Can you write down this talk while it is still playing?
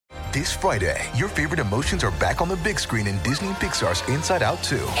This Friday, your favorite emotions are back on the big screen in Disney and Pixar's Inside Out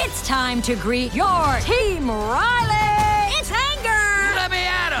 2. It's time to greet your Team Riley. It's anger. Let me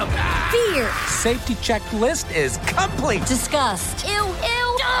at him. Fear. Safety checklist is complete. Disgust. Ew.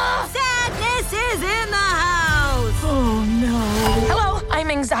 Sadness is in the house. Oh, no. Hello, I'm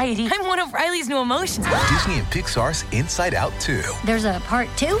anxiety. I'm one of Riley's new emotions. Disney and Pixar's Inside Out 2. There's a part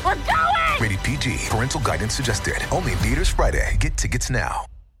 2? We're going! Rated PG. Parental guidance suggested. Only in theaters Friday. Get tickets now.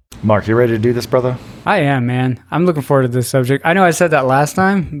 Mark, you ready to do this, brother? I am, man. I'm looking forward to this subject. I know I said that last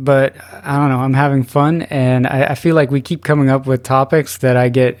time, but I don't know. I'm having fun, and I feel like we keep coming up with topics that I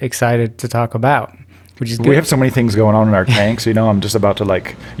get excited to talk about, which is good. We have so many things going on in our tanks. I'm just about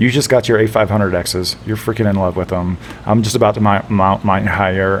to, you just got your A500Xs. You're freaking in love with them. I'm just about to mount mine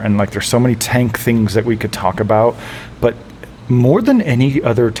higher, and, there's so many tank things that we could talk about. But more than any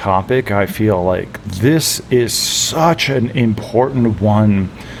other topic, I feel like this is such an important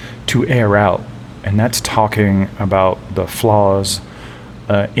one to air out, and that's talking about the flaws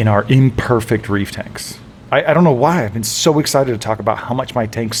in our imperfect reef tanks. I don't know why I've been so excited to talk about how much my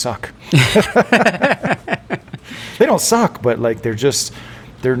tanks suck. They don't suck, but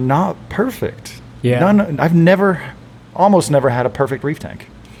they're not perfect. Yeah. I've almost never had a perfect reef tank.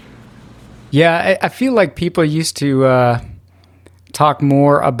 Yeah, I feel like people used to talk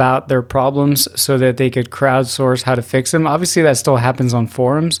more about their problems so that they could crowdsource how to fix them. Obviously, that still happens on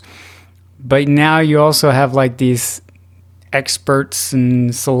forums, but now you also have these experts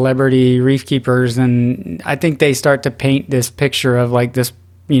and celebrity reef keepers, and I think they start to paint this picture of this,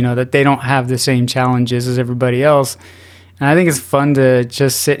 that they don't have the same challenges as everybody else. And I think it's fun to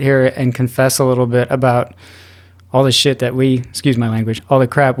just sit here and confess a little bit about all the shit that excuse my language, all the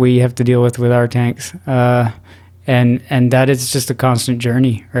crap we have to deal with our tanks. And that is just a constant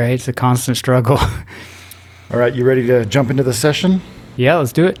journey, right? It's a constant struggle. All right, you ready to jump into the session? Yeah,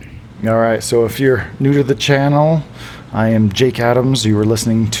 let's do it. All right, so if you're new to the channel, I am Jake Adams. You are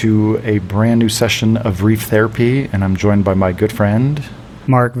listening to a brand new session of Reef Therapy, and I'm joined by my good friend,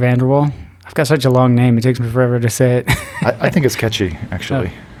 Mark Vanderwall. I've got such a long name, it takes me forever to say it. I think it's catchy, actually.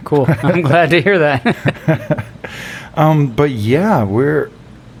 Oh, cool. I'm glad to hear that. But yeah, we're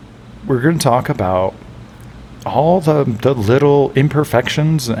going to talk about all the little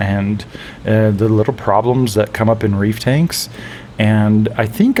imperfections and the little problems that come up in reef tanks. And I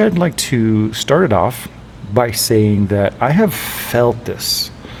think I'd like to start it off by saying that I have felt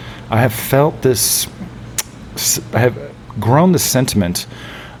this. I have grown the sentiment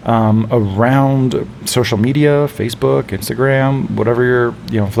around social media, Facebook, Instagram, whatever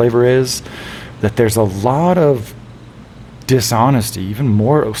your flavor is, that there's a lot of dishonesty, a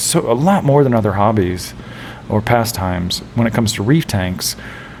lot more than other hobbies or pastimes when it comes to reef tanks,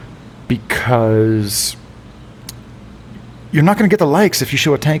 because you're not going to get the likes if you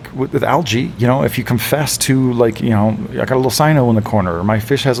show a tank with algae. If you confess to I got a little cyno in the corner, or my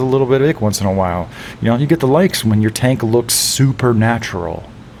fish has a little bit of ick once in a while. You get the likes when your tank looks supernatural.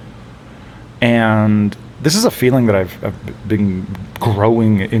 And this is a feeling that I've been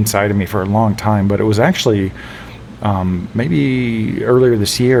growing inside of me for a long time, but it was actually maybe earlier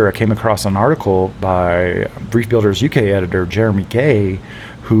this year, I came across an article by Reef Builders UK editor Jeremy Gay,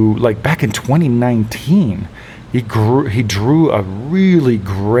 who, back in 2019, he drew a really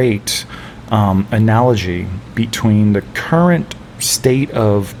great analogy between the current state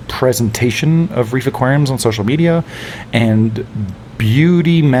of presentation of reef aquariums on social media and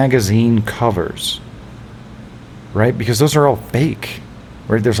beauty magazine covers, right? Because those are all fake.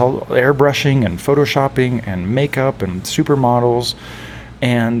 Right, there's all airbrushing and photoshopping and makeup and supermodels,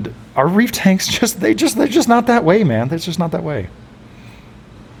 and our reef tanks they're just not that way, man. They're just not that way.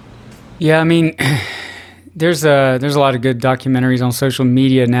 Yeah, I mean, there's a lot of good documentaries on social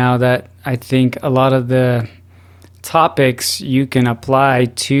media now that I think a lot of the topics you can apply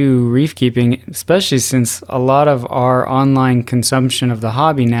to reef keeping, especially since a lot of our online consumption of the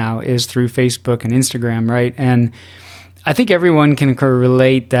hobby now is through Facebook and Instagram, right? And I think everyone can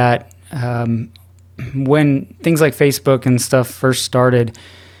relate that when things like Facebook and stuff first started,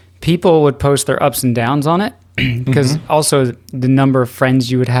 people would post their ups and downs on it because also the number of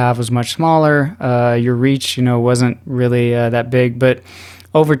friends you would have was much smaller. Your reach, wasn't really that big. But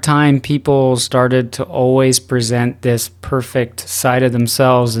over time, people started to always present this perfect side of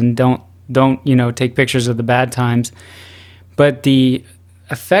themselves and don't take pictures of the bad times. But the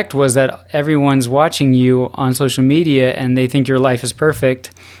effect was that everyone's watching you on social media and they think your life is perfect,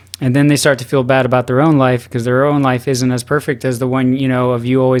 and then they start to feel bad about their own life because their own life isn't as perfect as the one of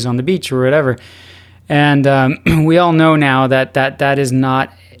you always on the beach or whatever. And we all know now that is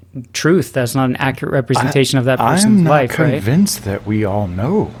not truth. That's not an accurate representation of that person's life, right? I'm not convinced that we all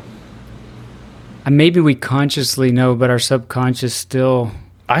know. maybe we consciously know, but our subconscious still.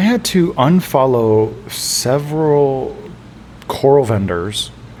 I had to unfollow several coral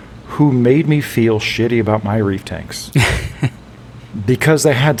vendors who made me feel shitty about my reef tanks because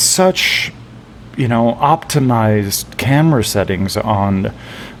they had such, optimized camera settings on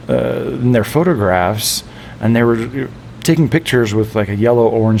in their photographs, and they were taking pictures with like a yellow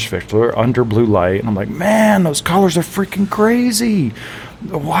orange filter under blue light, and I'm like, man, those colors are freaking crazy.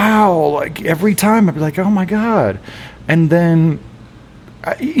 Wow. Like every time I'd be like, oh my God. And then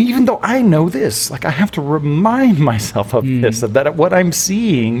even though I know this, like I have to remind myself of this, that what I'm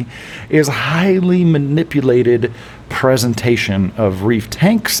seeing is highly manipulated presentation of reef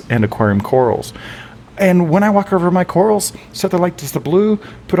tanks and aquarium corals. And when I walk over my corals, set the light to the blue,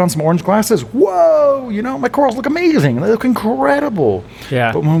 put on some orange glasses, whoa, my corals look amazing. They look incredible.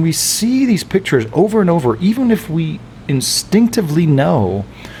 Yeah. But when we see these pictures over and over, even if we instinctively know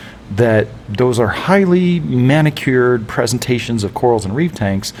that those are highly manicured presentations of corals and reef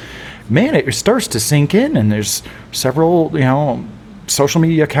tanks, man, it starts to sink in. And there's several, social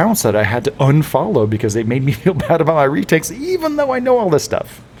media accounts that I had to unfollow because they made me feel bad about my reef tanks, even though I know all this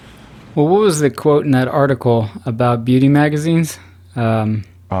stuff. Well, what was the quote in that article about beauty magazines?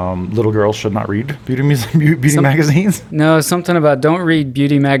 Little girls should not read beauty magazines. No, something about don't read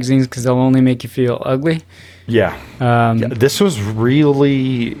beauty magazines because they'll only make you feel ugly. Yeah. This was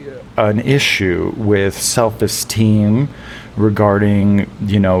really an issue with self-esteem regarding,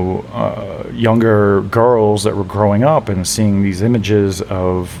 younger girls that were growing up and seeing these images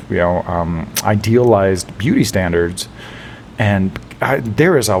of, idealized beauty standards. And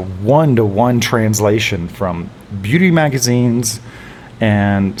there is a one-to-one translation from beauty magazines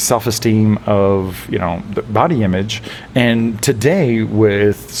and self-esteem of, the body image. And today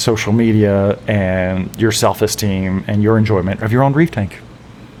with social media and your self-esteem and your enjoyment of your own reef tank.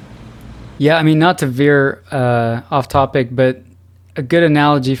 Yeah, I mean, not to veer off topic, but a good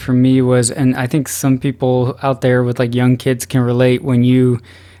analogy for me was, and I think some people out there with like young kids can relate, when you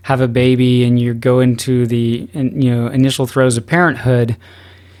have a baby and you go into the initial throes of parenthood,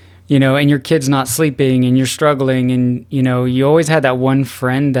 and your kid's not sleeping and you're struggling, and you always had that one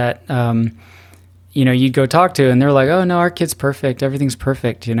friend that you'd go talk to, and they're like, oh no, our kid's perfect, everything's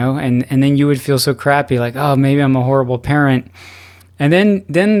perfect, and then you would feel so crappy, like, oh, maybe I'm a horrible parent. And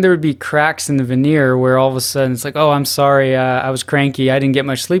then there would be cracks in the veneer where all of a sudden it's like, oh, I'm sorry, I was cranky, I didn't get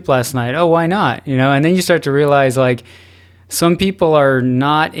much sleep last night. Oh, why not? And then you start to realize, like, some people are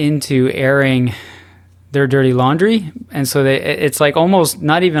not into airing their dirty laundry, and so it's like almost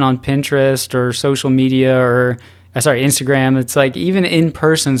not even on Pinterest or social media or Instagram. It's like even in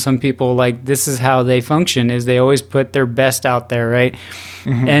person, some people, like, this is how they function, is they always put their best out there, right?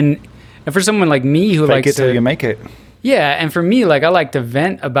 Mm-hmm. And for someone like me who likes it till you make it. Yeah, and for me, like, I like to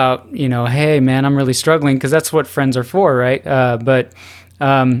vent about, hey man, I'm really struggling, because that's what friends are for, right?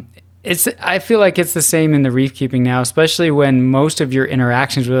 I feel like it's the same in the reef keeping now, especially when most of your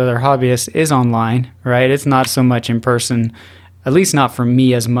interactions with other hobbyists is online, right? It's not so much in person, at least not for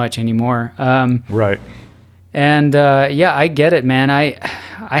me as much anymore. Right. And yeah, I get it, man.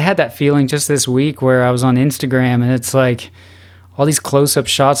 I had that feeling just this week where I was on Instagram, and it's like all these close-up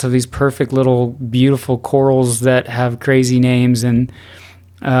shots of these perfect little beautiful corals that have crazy names, and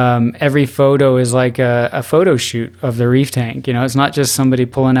every photo is like a photo shoot of the reef tank. It's not just somebody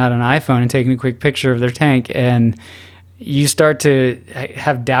pulling out an iPhone and taking a quick picture of their tank, and you start to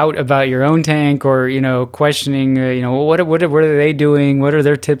have doubt about your own tank, or questioning what are they doing, what are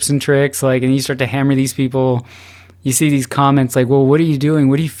their tips and tricks, like, and you start to hammer these people. You see these comments like, well, what are you doing,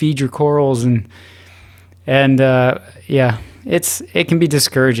 what do you feed your corals, and yeah, it can be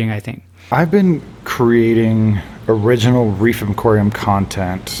discouraging, I think. I've been creating original reef aquarium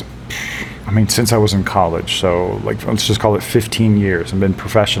content, since I was in college. So, like, let's just call it 15 years. I've been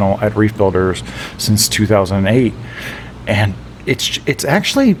professional at Reef Builders since 2008. And it's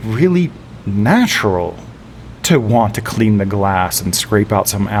actually really natural to want to clean the glass and scrape out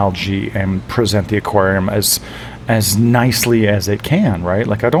some algae and present the aquarium as nicely as it can, right?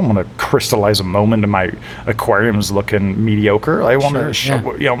 Like, I don't want to crystallize a moment and my aquarium's looking mediocre. I want to show,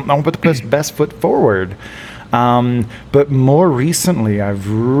 I want to put the best foot forward. But more recently, I've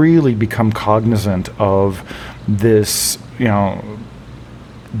really become cognizant of this,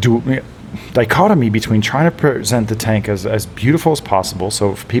 dichotomy between trying to present the tank as beautiful as possible,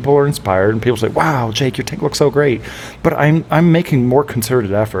 so if people are inspired and people say, wow, Jake, your tank looks so great, but I'm making more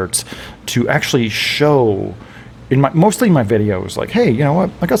concerted efforts to actually show mostly in my videos, like, hey, you know what,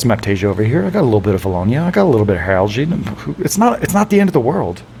 I got some Aiptasia over here, I got a little bit of Valonia, I got a little bit of algae. It's not the end of the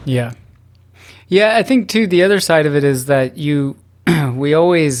world. Yeah, I think too the other side of it is that we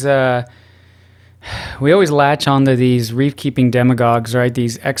always we always latch onto these reef keeping demagogues, right?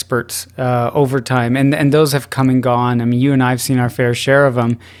 These experts over time, and those have come and gone. I mean, you and I have seen our fair share of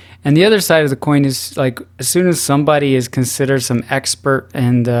them. And the other side of the coin is like, as soon as somebody is considered some expert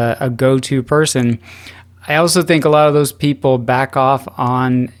and a go-to person, I also think a lot of those people back off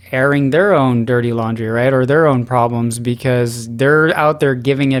on airing their own dirty laundry, right? Or their own problems, because they're out there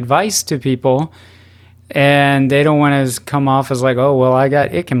giving advice to people and they don't want to come off as like, oh, well, I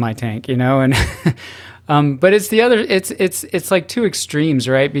got ick in my tank, you know? And, but it's the other, it's like two extremes,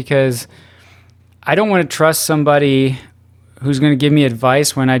 right? Because I don't want to trust somebody who's going to give me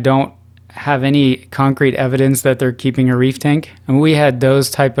advice when I don't have any concrete evidence that they're keeping a reef tank. And we had those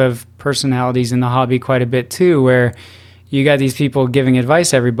type of personalities in the hobby quite a bit too, where you got these people giving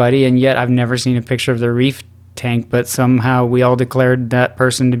advice to everybody, and yet I've never seen a picture of their reef tank, but somehow we all declared that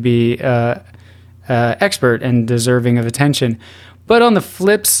person to be expert and deserving of attention. But on the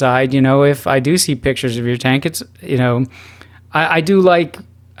flip side, you know, if I do see pictures of your tank, it's, you know, I do like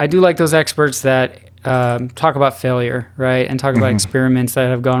those experts that talk about failure, right? And talk about experiments that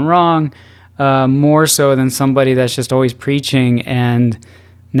have gone wrong, more so than somebody that's just always preaching and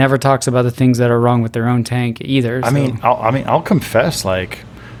never talks about the things that are wrong with their own tank either. I mean, I'll confess,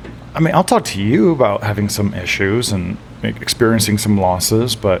 I'll talk to you about having some issues and experiencing some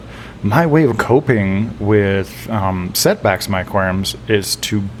losses, but my way of coping with setbacks in my aquariums is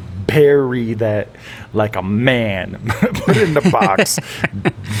to bury that like a man. Put it in the box.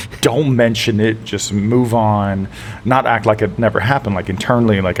 Don't mention it. Just move on. Not act like it never happened. Like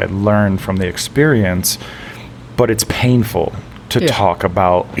internally, like I learned from the experience. But it's painful to talk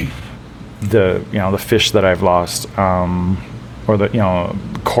about the fish that I've lost, or the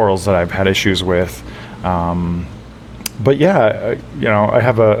corals that I've had issues with. But yeah, I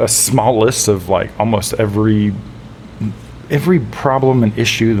have a small list of like almost every problem and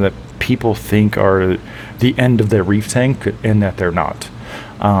issue that people think are the end of their reef tank and that they're not.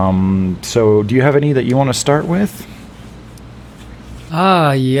 So do you have any that you want to start with?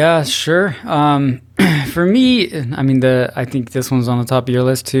 Yeah, sure. For me, I mean, I think this one's on the top of your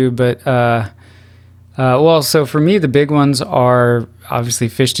list too, but, so for me, the big ones are obviously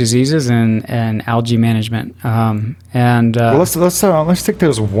fish diseases and algae management. Let's take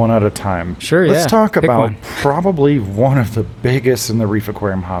those one at a time. Sure. Let's talk Pick about one. probably one of the biggest in the reef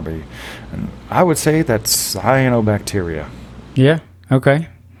aquarium hobby. And I would say that's cyanobacteria. Yeah. Okay.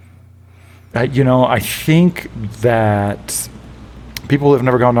 I think that people who have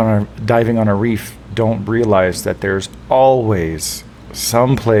never gone diving on a reef don't realize that there's always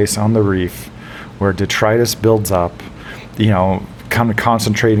some place on the reef where detritus builds up, kind of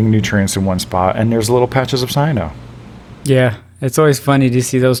concentrating nutrients in one spot, and there's little patches of cyano. Yeah, it's always funny to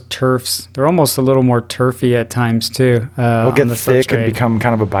see those turfs. They're almost a little more turfy at times too. They'll get thick substrate. and become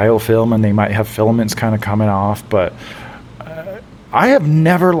kind of a biofilm, and they might have filaments kind of coming off, but I have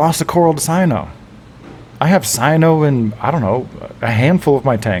never lost a coral to cyano. I have cyano in, a handful of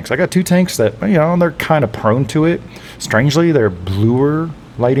my tanks. I got 2 tanks that, they're kind of prone to it. Strangely, they're bluer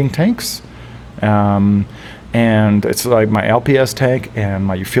lighting tanks. And it's like my LPS tank and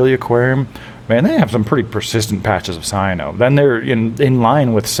my Euphyllia aquarium. Man, they have some pretty persistent patches of cyano. Then they're in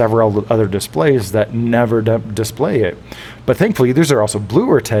line with several other displays that never display it. But thankfully, these are also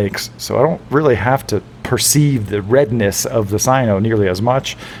bluer tanks, so I don't really have to perceive the redness of the cyano nearly as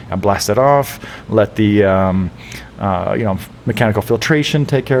much. I blast it off, let the mechanical filtration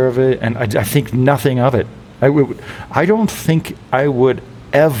take care of it, and I think nothing of it. I don't think I would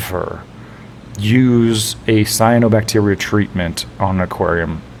ever use a cyanobacteria treatment on an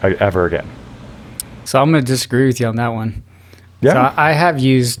aquarium ever again. So I'm going to disagree with you on that one. Yeah. So I have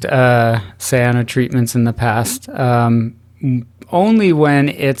used cyano treatments in the past, only when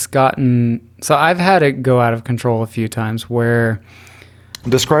it's gotten... So I've had it go out of control a few times where...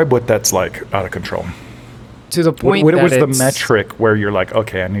 Describe what that's like, out of control. To the point what that was the it's... metric where you're like,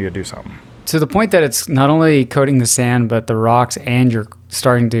 okay, I need to do something? To the point that it's not only coating the sand, but the rocks, and you're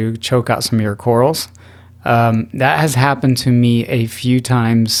starting to choke out some of your corals. That has happened to me a few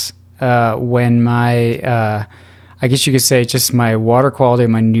times when my, I guess you could say just my water quality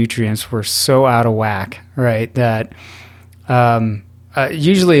and my nutrients were so out of whack, right? That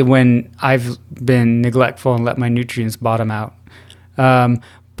usually when I've been neglectful and let my nutrients bottom out.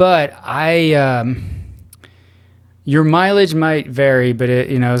 But your mileage might vary, but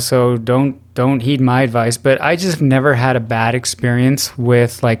so don't heed my advice. But I just never had a bad experience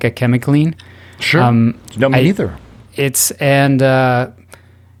with like a chemicaline. Sure. No, me neither.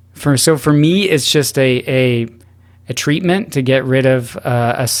 For me, it's just a a treatment to get rid of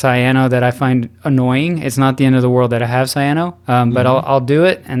a cyano that I find annoying. It's not the end of the world that I have cyano, but I'll do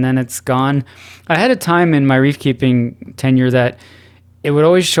it and then it's gone. I had a time in my reef keeping tenure that it would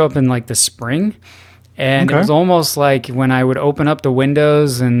always show up in like the spring. And it was almost like when I would open up the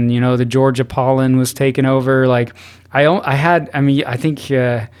windows and, you know, the Georgia pollen was taking over. Like I think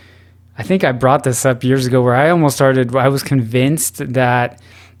I brought this up years ago where I was convinced that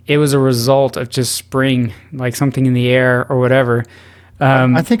it was a result of just spring, like something in the air or whatever.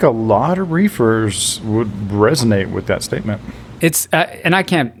 I think a lot of reefers would resonate with that statement. It's, and I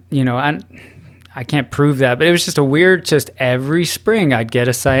can't, you know, I can't prove that, but it was just a weird, just every spring I'd get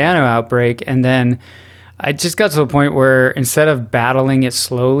a cyano outbreak. And then I just got to the point where instead of battling it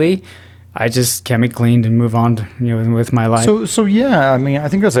slowly, I just chemi cleaned and move on, you know, with my life. So yeah, I mean, I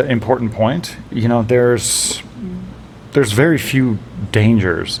think that's an important point. You know, there's very few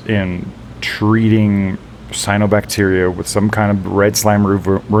dangers in treating cyanobacteria with some kind of red slime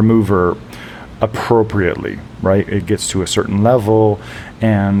remover appropriately, right? It gets to a certain level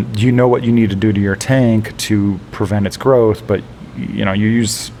and you know what you need to do to your tank to prevent its growth, but you know, you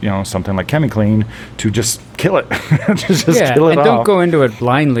use, you know, something like ChemiClean to just kill it. just kill it and off. Don't go into it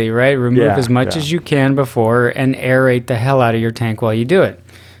blindly, right? Remove as much as you can before and aerate the hell out of your tank while you do it.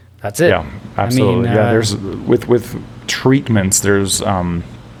 That's it. Yeah, absolutely. I mean, there's with treatments, there's no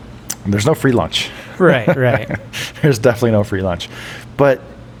free lunch. Right. There's definitely no free lunch. But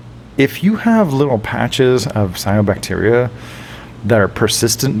if you have little patches of cyanobacteria that are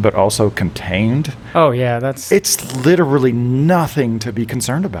persistent but also contained, it's literally nothing to be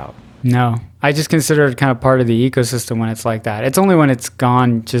concerned about. No, I just consider it kind of part of the ecosystem when it's like that. It's only when it's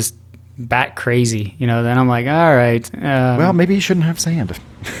gone just bat crazy, you know, then I'm like, all right. Well, maybe you shouldn't have sand.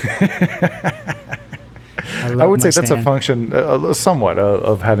 I would say that's a function somewhat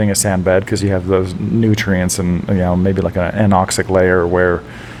of having a sand bed because you have those nutrients and, you know, maybe like an anoxic layer where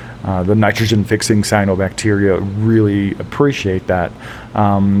the nitrogen fixing cyanobacteria really appreciate that.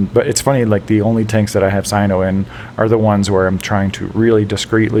 But it's funny, like the only tanks that I have cyano in are the ones where I'm trying to really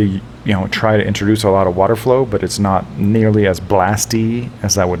discreetly, you know, try to introduce a lot of water flow, but it's not nearly as blasty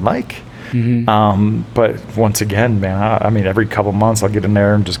as I would like. But once again, man, I mean, every couple months I'll get in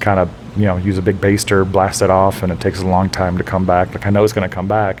there and just kind of, you know, use a big baster, blast it off, and it takes a long time to come back. Like I know it's going to come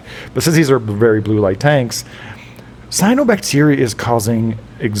back. But since these are very blue light tanks, cyanobacteria is causing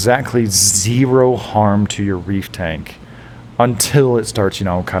exactly zero harm to your reef tank until it starts, you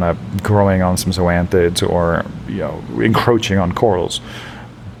know, kind of growing on some zoanthids or, you know, encroaching on corals.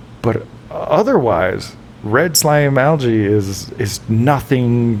 But otherwise, red slime algae is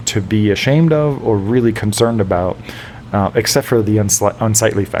nothing to be ashamed of or really concerned about, except for the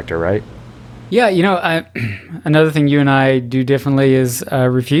unsightly factor, right? Yeah, you know, another thing you and I do differently is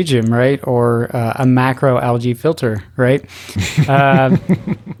refugium, right? Or a macro algae filter, right?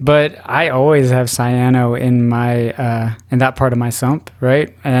 But I always have cyano in my in that part of my sump,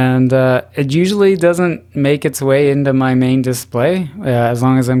 right? And it usually doesn't make its way into my main display as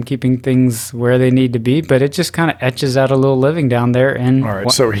long as I'm keeping things where they need to be. But it just kind of etches out a little living down there. And all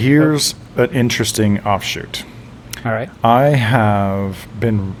right, so here's an interesting offshoot. All right, I have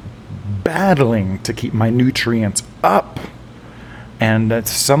been battling to keep my nutrients up, and that's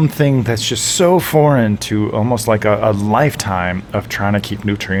something that's just so foreign to almost like a lifetime of trying to keep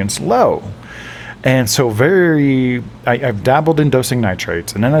nutrients low. And so I've dabbled in dosing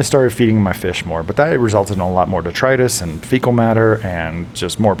nitrates, and then I started feeding my fish more, but that resulted in a lot more detritus and fecal matter and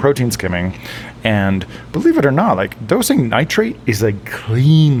just more protein skimming. And believe it or not, like dosing nitrate is a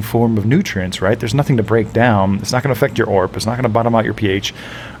clean form of nutrients, right? There's nothing to break down. It's not going to affect your ORP. It's not going to bottom out your pH.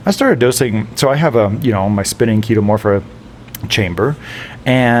 I started dosing, so I have my spinning Ketomorpha chamber,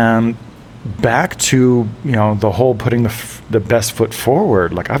 and back to, you know, the whole putting the best foot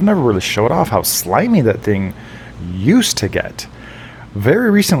forward. Like I've never really showed off how slimy that thing used to get.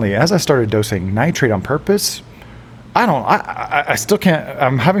 Very recently, as I started dosing nitrate on purpose, I still can't,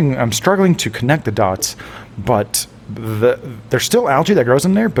 I'm struggling to connect the dots, but there's still algae that grows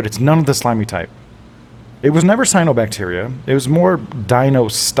in there, but it's none of the slimy type. It was never cyanobacteria. It was more dino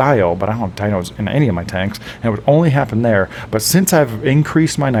style, but I don't have dinos in any of my tanks, and it would only happen there. But since I've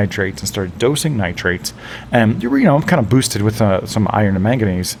increased my nitrates and started dosing nitrates, and, you know, I'm kind of boosted with some iron and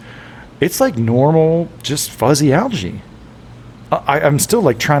manganese, it's like normal, just fuzzy algae. I'm still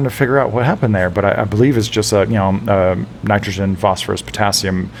like trying to figure out what happened there, but I believe it's just a nitrogen, phosphorus,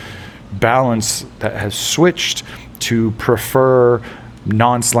 potassium balance that has switched to prefer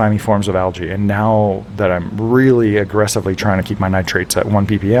non-slimy forms of algae. And now that I'm really aggressively trying to keep my nitrates at 1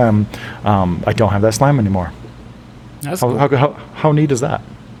 ppm, I don't have that slime anymore. That's cool. How neat is that?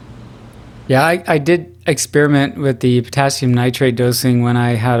 Yeah, I did experiment with the potassium nitrate dosing when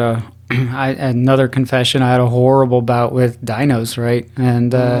I had another confession. I had a horrible bout with dinos, right?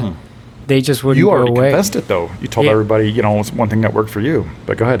 And they just wouldn't You go already away. confessed it, though. You told Yeah. everybody, it's one thing that worked for you.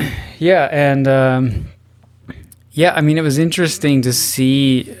 But go ahead. Yeah, and I mean, it was interesting to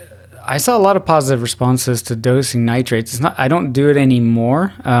see. I saw a lot of positive responses to dosing nitrates. It's not. I don't do it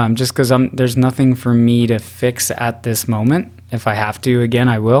anymore, just because there's nothing for me to fix at this moment. If I have to again,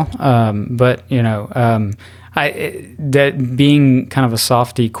 I will. But that being kind of a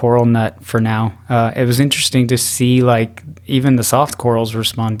softy coral nut for now, it was interesting to see like even the soft corals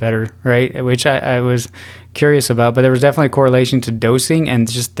respond better, right? Which I was curious about, but there was definitely a correlation to dosing and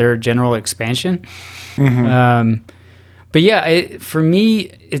just their general expansion. But yeah, for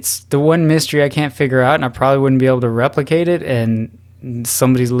me, it's the one mystery I can't figure out, and I probably wouldn't be able to replicate it, and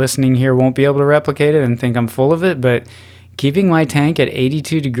somebody's listening here won't be able to replicate it and think I'm full of it, but keeping my tank at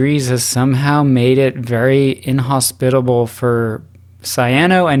 82 degrees has somehow made it very inhospitable for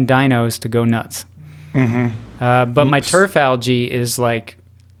cyano and dinos to go nuts. But my turf algae is like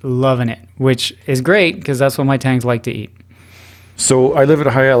loving it, which is great because that's what my tanks like to eat. So I live at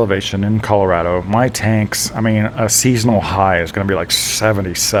a high elevation in Colorado. My tanks, a seasonal high is going to be like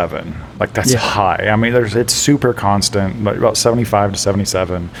 77. Like that's high. I mean, it's super constant, like about 75 to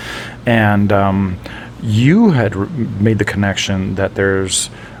 77. And you had made the connection that there's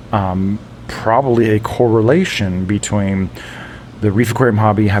probably a correlation between the reef aquarium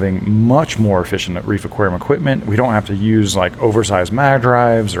hobby having much more efficient reef aquarium equipment. We don't have to use like oversized mag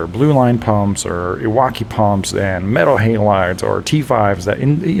drives or blue line pumps or Iwaki pumps and metal halides or T5s that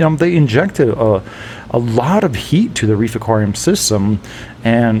they injected a lot of heat to the reef aquarium system.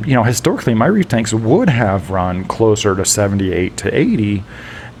 And historically my reef tanks would have run closer to 78 to 80,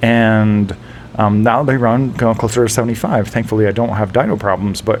 and now they run closer to 75. Thankfully I don't have dino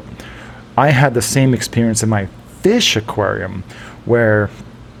problems, but I had the same experience in my fish aquarium where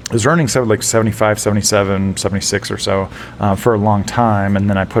it was running like 75, 77, 76 or so for a long time, and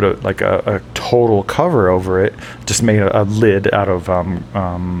then I put a total cover over it, just made a lid out of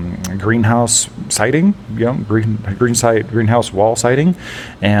greenhouse siding, greenhouse wall siding,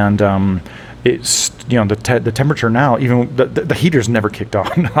 and it's the temperature now, even the heater's never kicked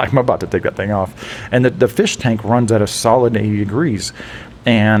on. I'm about to take that thing off, and the fish tank runs at a solid 80 degrees,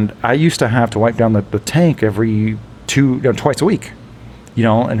 and I used to have to wipe down the tank every twice a week,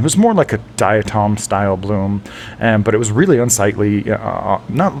 and it was more like a diatom style bloom, but it was really unsightly,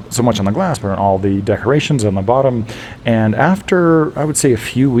 not so much on the glass, but on all the decorations on the bottom. And after, I would say, a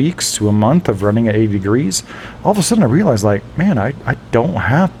few weeks to a month of running at 80 degrees, all of a sudden I realized, like, man, I don't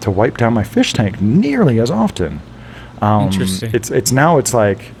have to wipe down my fish tank nearly as often. Interesting. It's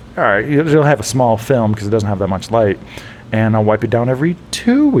like, all right, it'll have a small film because it doesn't have that much light, and I'll wipe it down every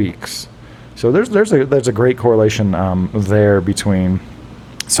 2 weeks. So there's a great correlation there between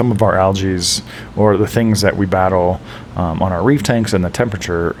some of our algae or the things that we battle on our reef tanks and the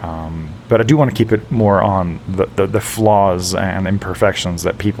temperature. But I do want to keep it more on the flaws and imperfections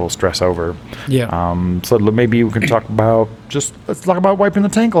that people stress over. Yeah. So maybe we can let's talk about wiping the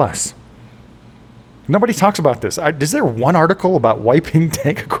tank glass. Nobody talks about this. Is there one article about wiping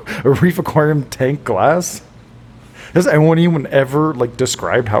a reef aquarium tank glass? Has anyone even ever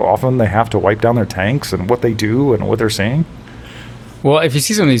described how often they have to wipe down their tanks and what they do and what they're seeing? Well, if you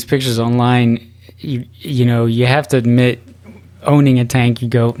see some of these pictures online, you have to admit, owning a tank, you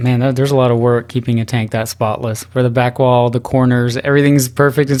go, man, there's a lot of work keeping a tank that spotless. For the back wall, the corners, everything's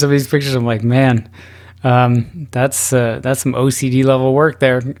perfect in some of these pictures. I'm like, man, that's some OCD level work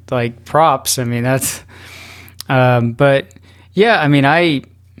there. Like, props. I mean, that's. But yeah, I mean, I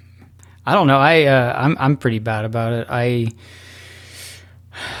don't know. I'm pretty bad about it.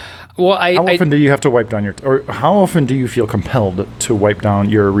 How often do you have to wipe down or how often do you feel compelled to wipe down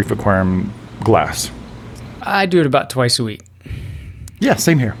your reef aquarium glass? I do it about twice a week. Yeah,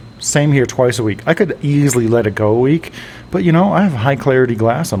 same here. Same here, twice a week. I could easily let it go a week, but I have high clarity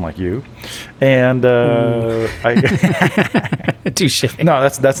glass, unlike you, and Touche. No,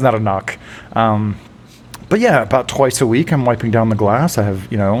 that's not a knock. But yeah, about twice a week, I'm wiping down the glass. I have,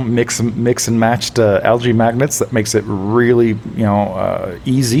 mix and matched algae magnets that makes it really,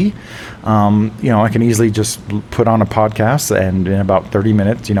 easy. I can easily just put on a podcast, and in about 30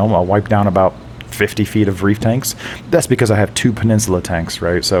 minutes, I'll wipe down about 50 feet of reef tanks. That's because I have 2 peninsula tanks,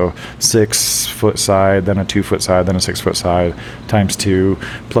 right? So 6 foot side, then a 2 foot side, then a 6 foot side, times 2,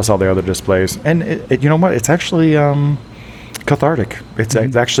 plus all the other displays. And you know what? It's actually, cathartic. It's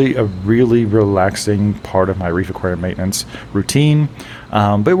actually a really relaxing part of my reef aquarium maintenance routine.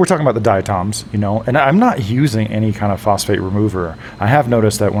 But we're talking about the diatoms, and I'm not using any kind of phosphate remover. I have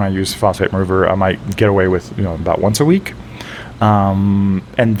noticed that when I use phosphate remover, I might get away with about once a week. And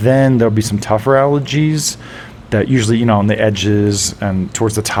then there'll be some tougher algaes that usually, on the edges and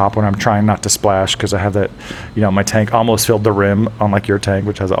towards the top when I'm trying not to splash, because I have that, my tank almost filled the rim, unlike your tank,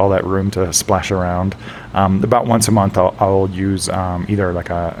 which has all that room to splash around. About once a month, I'll use either like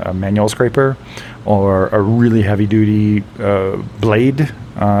a manual scraper or a really heavy duty bladed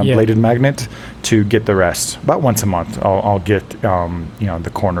magnet to get the rest. About once a month, I'll get,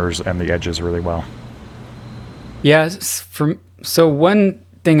 the corners and the edges really well. Yeah. So one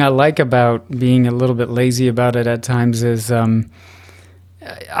thing I like about being a little bit lazy about it at times is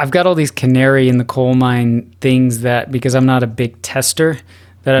I've got all these canary in the coal mine things that, because I'm not a big tester,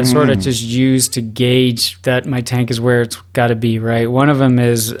 that I sort of just use to gauge that my tank is where it's got to be, right? One of them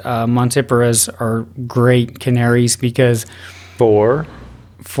is Montiperas are great canaries because for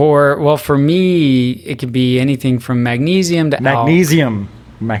me, it could be anything from magnesium to magnesium.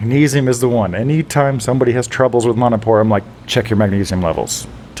 Magnesium is the one. Anytime somebody has troubles with Montipora, I'm like, check your magnesium levels.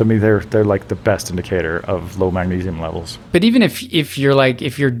 To me, they're like the best indicator of low magnesium levels. But even if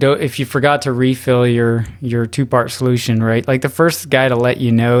you forgot to refill your 2-part solution, right? Like the first guy to let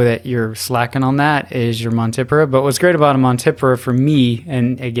you know that you're slacking on that is your Montipora. But what's great about a Montipora for me,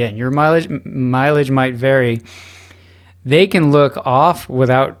 and again, your mileage might vary, they can look off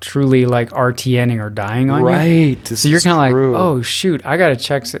without truly like RTNing or dying on you. Right. So you're kind of like, oh shoot, I got to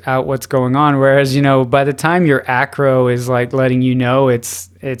check out what's going on. Whereas, by the time your acro is like letting you know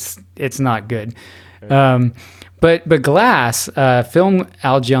it's not good. But glass, film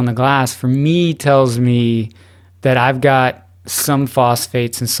algae on the glass for me tells me that I've got some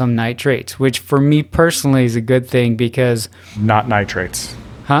phosphates and some nitrates, which for me personally is a good thing because... Not nitrates.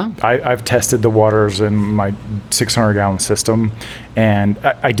 Huh? I've tested the waters in my 600-gallon system, and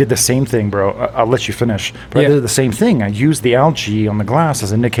I did the same thing, bro. I'll let you finish. But I did the same thing. I used the algae on the glass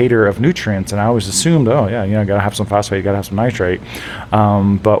as an indicator of nutrients, and I always assumed, got to have some phosphate, got to have some nitrate.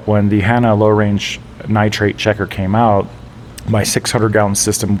 But when the Hanna low-range nitrate checker came out, my 600-gallon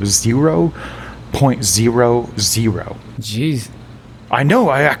system was 0.00. Jeez. I know.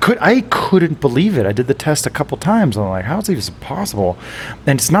 I couldn't believe it. I did the test a couple times. I'm like, how is this possible?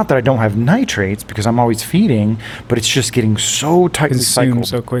 And it's not that I don't have nitrates because I'm always feeding, but it's just getting so tightly cycled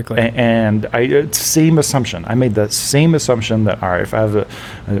so quickly. And same assumption. I made the same assumption that, all right, if I have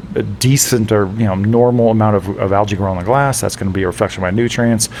a decent or normal amount of algae growing on the glass, that's going to be a reflection of my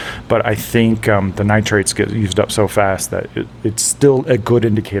nutrients. But I think the nitrates get used up so fast that it's still a good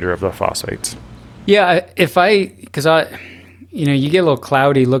indicator of the phosphates. Yeah, you get a little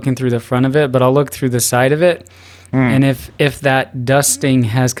cloudy looking through the front of it, but I'll look through the side of it. And if that dusting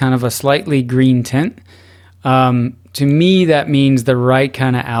has kind of a slightly green tint, to me, that means the right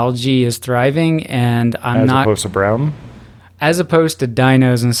kind of algae is thriving, and as opposed to brown? As opposed to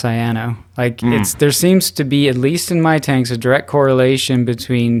dinos and cyano. There seems to be, at least in my tanks, a direct correlation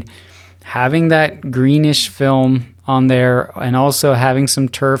between having that greenish film on there and also having some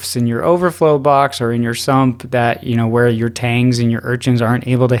turfs in your overflow box or in your sump that, where your tangs and your urchins aren't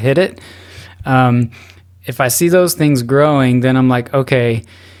able to hit it. If I see those things growing, then I'm like, okay,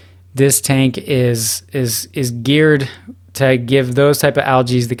 this tank is geared to give those type of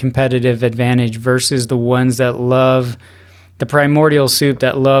algae the competitive advantage versus the ones that love the primordial soup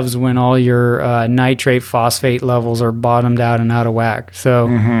that loves when all your nitrate phosphate levels are bottomed out and out of whack. So,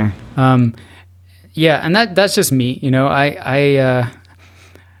 yeah, and that's just me. I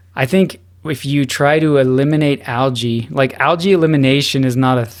think if you try to eliminate algae, like algae elimination is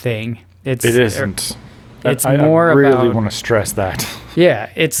not a thing. It isn't. It's more I really about, want to stress that. Yeah,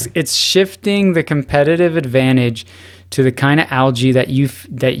 it's shifting the competitive advantage to the kind of algae that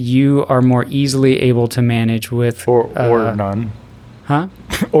you are more easily able to manage with, or none. Huh?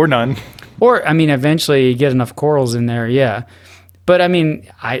 Or none. Or eventually you get enough corals in there. Yeah. But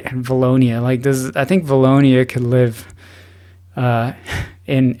Valonia, I think Valonia could live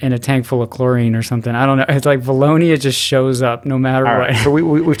in a tank full of chlorine or something. I don't know. It's like Valonia just shows up no matter what. Right. So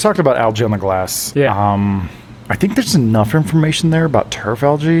we've talked about algae on the glass. Yeah. I think there's enough information there about turf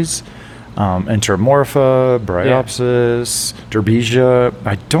algae, Enteromorpha, Bryopsis, Derbesia.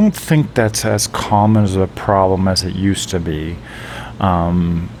 I don't think that's as common as a problem as it used to be.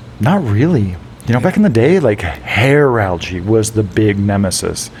 Not really. Back in the day, hair algae was the big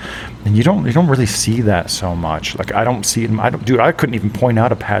nemesis, and you don't really see that so much. I don't see it. I couldn't even point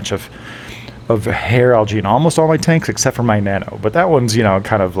out a patch of hair algae in almost all my tanks except for my nano. But that one's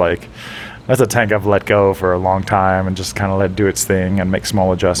kind of that's a tank I've let go for a long time and just kind of let it do its thing and make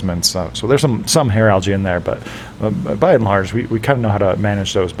small adjustments. So there's some hair algae in there, but by and large, we kind of know how to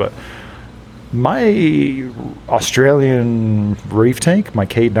manage those. But my Australian reef tank, my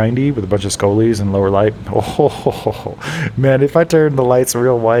K90 with a bunch of scolies and lower light, oh man, if I turn the lights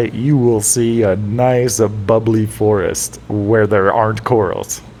real white, you will see a nice bubbly forest where there aren't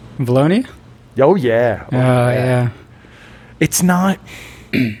corals. Valonia? Oh yeah. Oh, yeah. It's not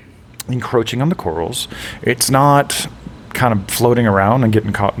encroaching on the corals. It's not kind of floating around and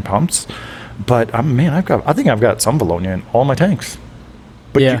getting caught in pumps. But I think I've got some Valonia in all my tanks.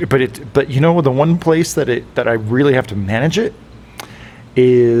 But Yeah. but you know, the one place that I really have to manage it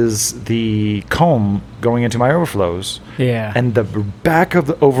is the comb going into my overflows. Yeah. And the back of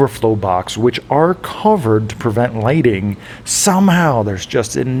the overflow box, which are covered to prevent lighting, somehow there's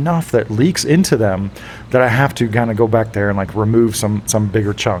just enough that leaks into them that I have to kind of go back there and like remove some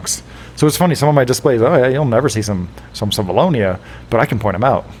bigger chunks. So it's funny, some of my displays, oh yeah, you'll never see some Valonia, but I can point them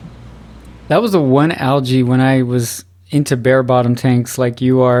out. That was the one algae when I was into bare bottom tanks like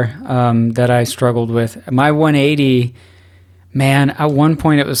you are, that I struggled with. My 180, man, at one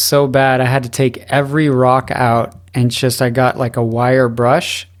point it was so bad I had to take every rock out and I got like a wire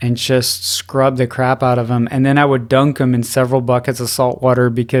brush and just scrub the crap out of them. And then I would dunk them in several buckets of salt water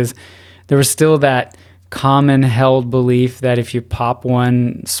because there was still that common held belief that if you pop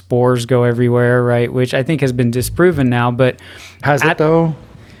one, spores go everywhere, right? Which I think has been disproven now, but Has it though?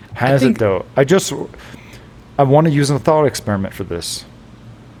 I want to use a thought experiment for this.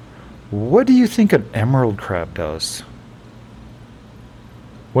 What do you think an emerald crab does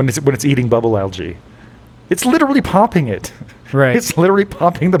when it's eating bubble algae? It's literally popping it. Right. It's literally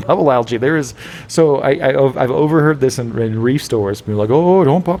popping the bubble algae. I've overheard this in reef stores. People are like, oh,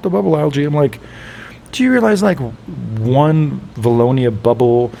 don't pop the bubble algae. I'm like, do you realize like one Valonia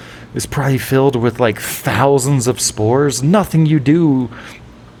bubble is probably filled with like thousands of spores? Nothing you do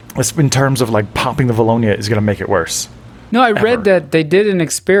in terms of like popping the Valonia is going to make it worse. No, I read that they did an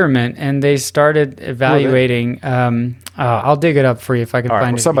experiment and they started evaluating. I'll dig it up for you if I can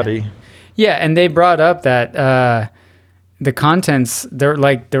find it. Somebody. Again. Yeah, and they brought up that the contents there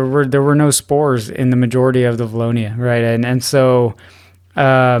were no spores in the majority of the Valonia, right? And so,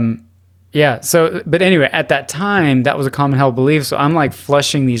 yeah. So, but anyway, at that time, that was a common held belief. So I'm like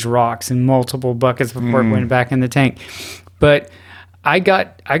flushing these rocks in multiple buckets before it went back in the tank, but I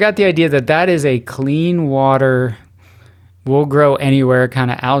got the idea that is a clean water, will grow anywhere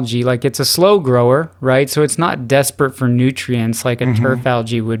kind of algae. Like it's a slow grower, right? So it's not desperate for nutrients like a turf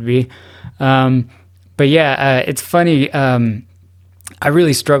algae would be. But yeah, it's funny. I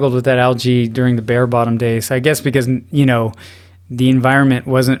really struggled with that algae during the bare bottom days. I guess because, you know, the environment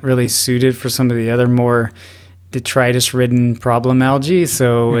wasn't really suited for some of the other more detritus-ridden problem algae.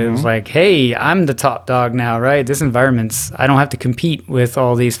 So it was like, hey, I'm the top dog now, right? This environment's, I don't have to compete with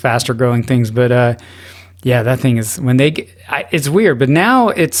all these faster growing things. But yeah, that thing is, when they get, it's weird, but now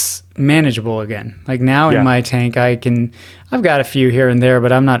it's manageable again. Like now in my tank, I've got a few here and there,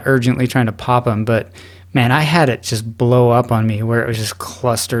 but I'm not urgently trying to pop them. But man, I had it just blow up on me where it was just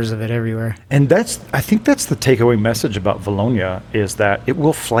clusters of it everywhere. And I think that's the takeaway message about Valonia, is that it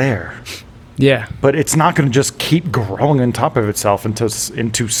will flare. Yeah. But it's not going to just keep growing on top of itself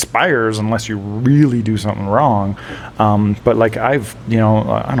into spires unless you really do something wrong. But like I don't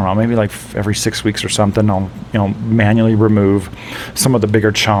know, maybe like every 6 weeks or something, I'll, manually remove some of the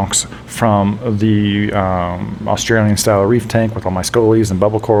bigger chunks from the Australian style reef tank with all my scolies and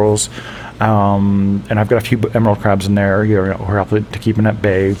bubble corals. And I've got a few emerald crabs in there, who help to keep it at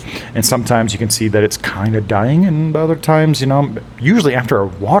bay. And sometimes you can see that it's kind of dying, and other times, usually after a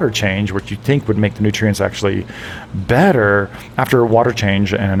water change, which you think would make the nutrients actually better, after a water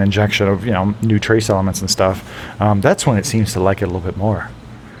change and an injection of, new trace elements and stuff, that's when it seems to like it a little bit more.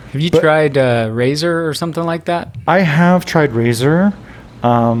 Have you tried Razor or something like that? I have tried Razor.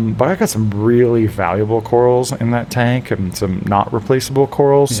 But I got some really valuable corals in that tank and some not replaceable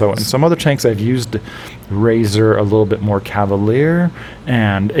corals. Yes. So in some other tanks, I've used Razor a little bit more cavalier,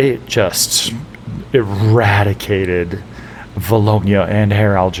 and it just eradicated Valonia and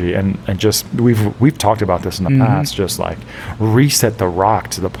hair algae. And just we've talked about this in the past. Just like reset the rock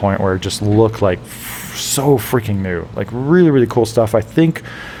to the point where it just looked like so freaking new. Like really, really cool stuff. I think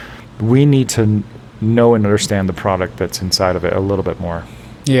we need to know and understand the product that's inside of it a little bit more.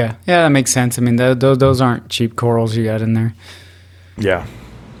 Yeah, that makes sense. I mean, those aren't cheap corals you got in there. Yeah.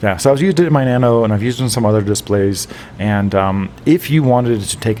 Yeah, so I've used it in my Nano, and I've used it in some other displays. And if you wanted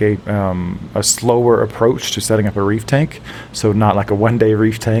to take a slower approach to setting up a reef tank, so not like a one-day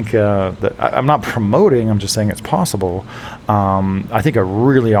reef tank, that I'm not promoting, I'm just saying it's possible. I think a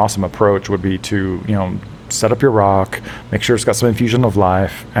really awesome approach would be to, set up your rock, make sure it's got some infusion of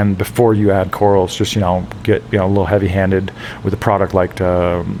life, and before you add corals, just get a little heavy-handed with a product like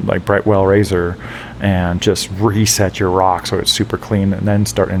Brightwell Razor, and just reset your rock so it's super clean, and then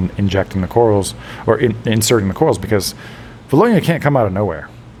start injecting the corals or inserting the corals, because Valonia can't come out of nowhere,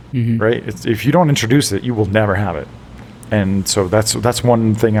 right? If you don't introduce it, you will never have it. And so that's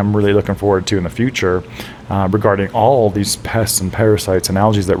one thing I'm really looking forward to in the future, regarding all these pests and parasites and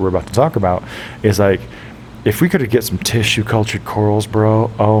algae that we're about to talk about, is like, if we could get some tissue cultured corals, bro,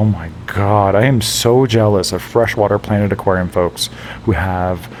 oh my God, I am so jealous of Freshwater Planet Aquarium folks who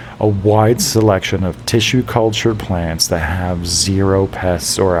have a wide selection of tissue cultured plants that have zero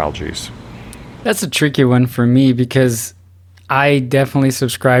pests or algae. That's a tricky one for me, because I definitely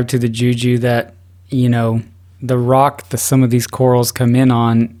subscribe to the juju that, the rock that some of these corals come in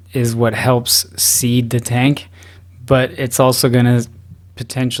on is what helps seed the tank, but it's also going to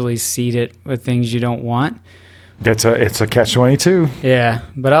potentially seed it with things you don't want. It's a catch-22. Yeah,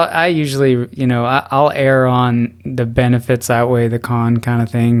 but I usually, I'll err on the benefits outweigh the con kind of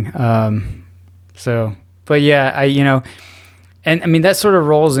thing. But yeah, and I mean, that sort of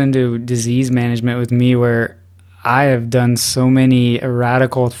rolls into disease management with me, where I have done so many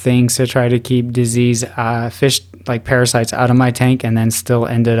radical things to try to keep disease, fish like parasites out of my tank, and then still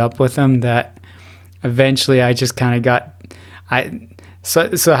ended up with them, that eventually I just kind of So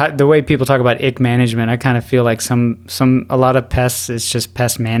the way people talk about ick management, I kind of feel like a lot of pests, it's just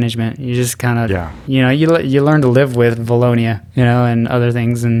pest management. You just kind of, you learn to live with Valonia, and other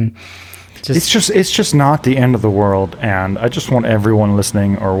things, and it's just not the end of the world. And I just want everyone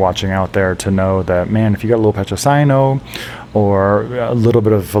listening or watching out there to know that, man, if you got a little patch of cyano, or a little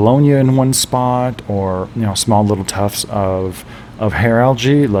bit of Valonia in one spot, or small little tufts of hair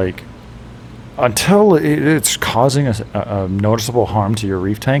algae, like, until it's causing a noticeable harm to your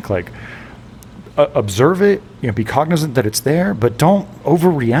reef tank, like, observe it, be cognizant that it's there, but don't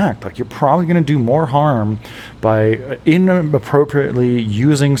overreact. Like, you're probably going to do more harm by inappropriately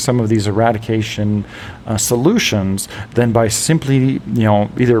using some of these eradication solutions than by simply,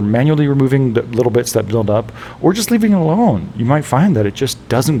 either manually removing the little bits that build up, or just leaving it alone. You might find that it just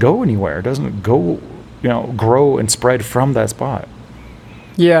doesn't go anywhere. It doesn't go, grow and spread from that spot.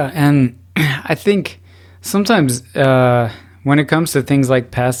 Yeah, and I think sometimes when it comes to things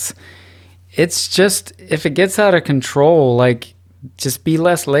like pests, it's just, if it gets out of control, like, just be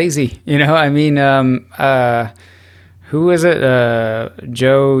less lazy. I mean, who is it?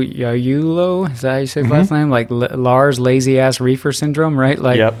 Joe Yaulo? Is that how you say his last name? Like Lars lazy ass reefer syndrome, right?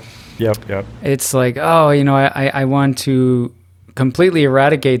 Like, Yep. It's like, I want to completely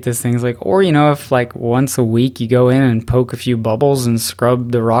eradicate this thing. It's like, or if like once a week you go in and poke a few bubbles and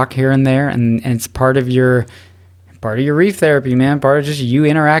scrub the rock here and there, and it's part of your reef therapy, man, part of just you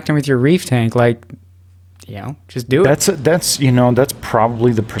interacting with your reef tank, like, just do it. That's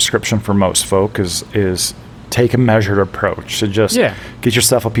probably the prescription for most folk, is take a measured approach. So just get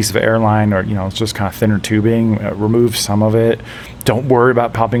yourself a piece of airline, or it's just kind of thinner tubing, remove some of it, don't worry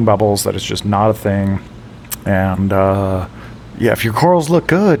about popping bubbles, that is just not a thing. And if your corals look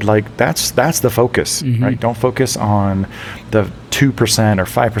good, like, that's the focus, right? Don't focus on the 2% or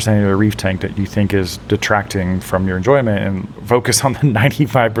 5% of your reef tank that you think is detracting from your enjoyment, and focus on the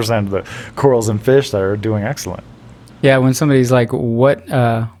 95% of the corals and fish that are doing excellent. Yeah, when somebody's like, what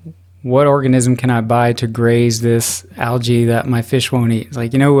organism can I buy to graze this algae that my fish won't eat? It's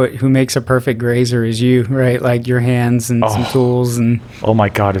like, who makes a perfect grazer is you, right? Like, your hands and some tools. And oh my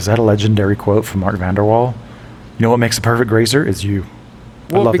God, is that a legendary quote from Mark Vanderwall? You know what makes a perfect grazer is you.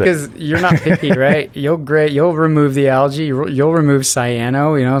 Well, because you're not picky, right? You'll remove the algae, you'll remove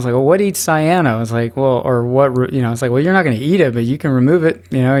cyano. It's like, well, what eats cyano? It's like, well, or what? It's like, well, you're not going to eat it, but you can remove it.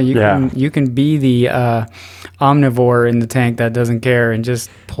 You can be the omnivore in the tank that doesn't care and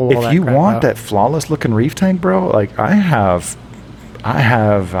just pull all that crap out. If you want that flawless looking reef tank, bro, like, I have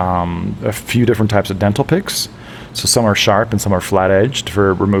a few different types of dental picks. So some are sharp and some are flat-edged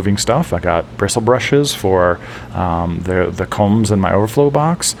for removing stuff. I got bristle brushes for the combs in my overflow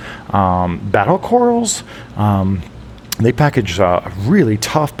box. Battle corals, they package a really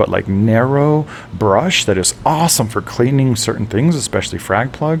tough but like narrow brush that is awesome for cleaning certain things, especially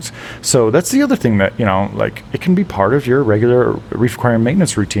frag plugs. So that's the other thing that, like, it can be part of your regular reef aquarium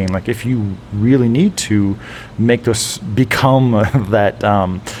maintenance routine. Like, if you really need to make this become that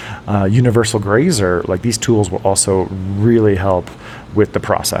universal grazer, like these tools will also really help with the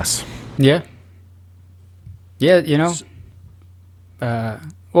process. Yeah. Yeah, you know.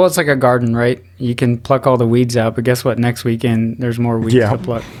 Well, it's like a garden, right? You can pluck all the weeds out, but guess what? Next weekend, there's more weeds to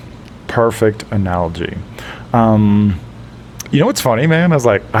pluck. Perfect analogy. You know what's funny, man? I was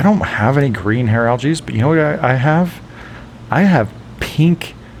like, I don't have any green hair algae, but you know what I have? I have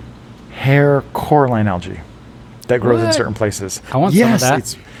pink hair coralline algae that grows in What? certain places. I want some of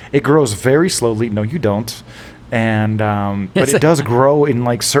that. It grows very slowly. No, you don't. And but it does grow in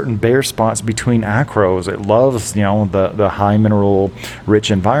like certain bare spots between acros. It loves, you know, the high mineral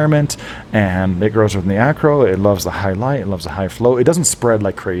rich environment, and it grows within the acro. It loves the high light. It loves the high flow. It doesn't spread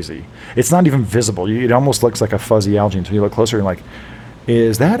like crazy. It's not even visible. It almost looks like a fuzzy algae until you look closer. And you're like,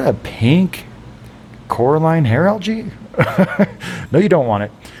 is that a pink coralline hair algae? No, you don't want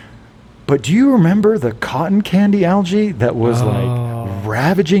it. But do you remember the cotton candy algae that was like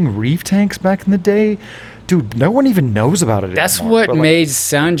ravaging reef tanks back in the day? Dude, no one even knows about it That's anymore. what But, like, made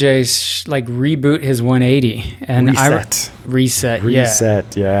Sanjay like reboot his 180 and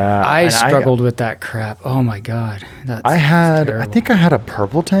reset. Yeah. I And struggled with that crap. Oh my god, that's I terrible. think I had a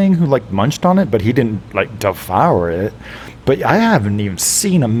purple tang who like munched on it, but he didn't like devour it. But I haven't even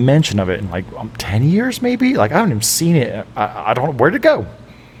seen a mention of it in like 10 years, maybe. Like I haven't even seen it. I don't know where'd it go.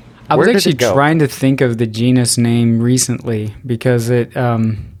 I was Where did actually it go? trying to think of the genus name recently because it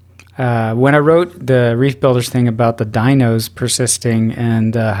when I wrote the Reef Builders thing about the dinos persisting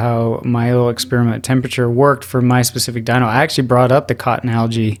and how my little experiment temperature worked for my specific dino, I actually brought up the cotton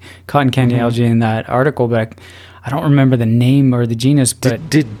candy algae in that article, but I don't remember the name or the genus. But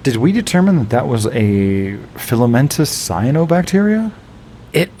Did we determine that was a filamentous cyanobacteria?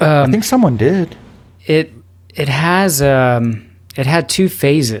 I think someone did. it has it had two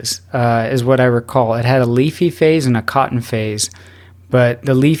phases, is what I recall. It had a leafy phase and a cotton phase. But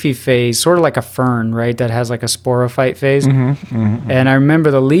the leafy phase, sort of like a fern, right, that has like a sporophyte phase. And I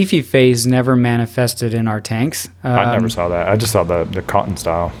remember the leafy phase never manifested in our tanks. I never saw that. I just saw the cotton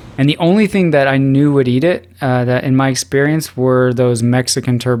style. And the only thing that I knew would eat it, that in my experience, were those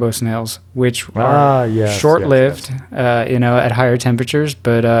Mexican turbo snails, which are yes, short-lived, you know, at higher temperatures.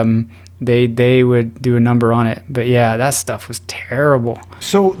 But they would do a number on it. But yeah, that stuff was terrible.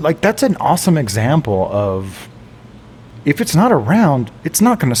 So, like, that's an awesome example of if it's not around, it's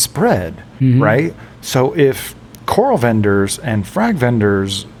not going to spread, right? So, if coral vendors and frag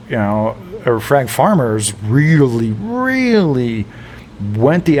vendors, you know, or frag farmers really, really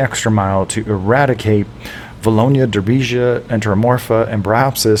went the extra mile to eradicate Valonia, Derbesia, Enteromorpha, and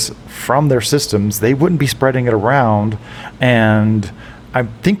Bryopsis from their systems, they wouldn't be spreading it around. And I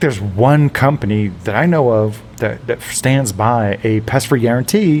think there's one company that I know of that stands by a pest-free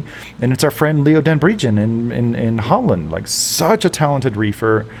guarantee, and it's our friend Leo Den Breegen in Holland. Like, such a talented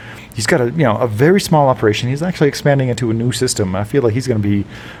reefer. He's got a very small operation. He's actually expanding into a new system. I feel like he's going to be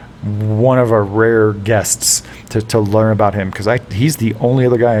one of our rare guests to learn about him, because he's the only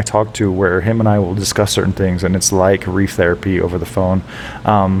other guy I talk to where him and I will discuss certain things, and it's like reef therapy over the phone.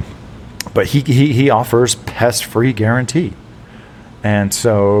 But he offers pest-free guarantee. And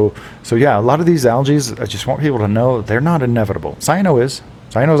so yeah, a lot of these algae, I just want people to know they're not inevitable. Cyano's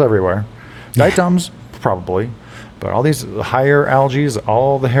everywhere. Diatoms, probably. But all these higher algae,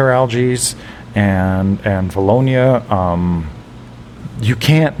 all the hair algae, and Valonia, you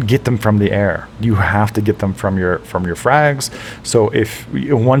can't get them from the air. You have to get them from your frags. So if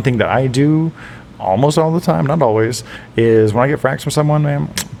one thing that I do almost all the time, not always, is when I get frags from someone,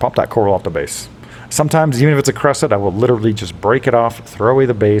 man, pop that coral off the base. Sometimes, even if it's a crested, I will literally just break it off, throw away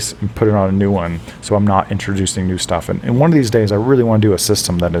the base, and put it on a new one, so I'm not introducing new stuff. And one of these days, I really want to do a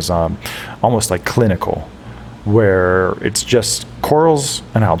system that is almost like clinical, where it's just corals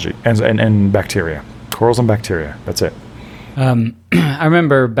and algae and bacteria. Corals and bacteria. That's it. I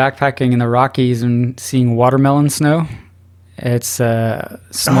remember backpacking in the Rockies and seeing watermelon snow. It's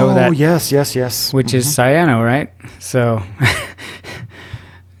snow yes. which is cyano, right? So,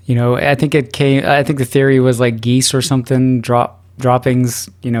 you know, I think the theory was like geese or something droppings,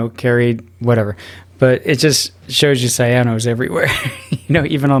 you know, carried whatever. But it just shows you cyanos everywhere, you know,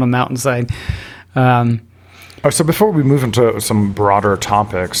 even on a mountainside. So before we move into some broader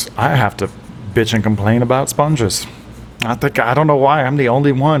topics, I have to bitch and complain about sponges. I don't know why I'm the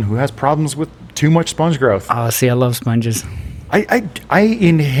only one who has problems with too much sponge growth. Oh, see, I love sponges. I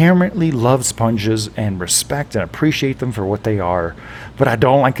inherently love sponges and respect and appreciate them for what they are, but I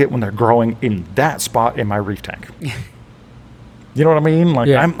don't like it when they're growing in that spot in my reef tank. You know what I mean? Like,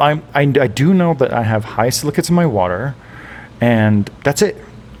 yeah. I do know that I have high silicates in my water, and that's it.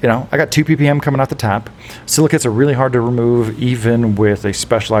 I got 2 ppm coming out the tap. Silicates are really hard to remove, even with a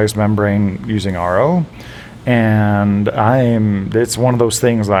specialized membrane using RO. And it's one of those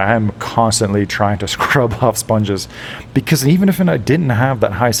things that I'm constantly trying to scrub off sponges, because even if I didn't have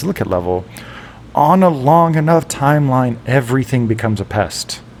that high silicate level, on a long enough timeline, everything becomes a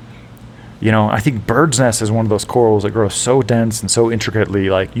pest. I think bird's nest is one of those corals that grows so dense and so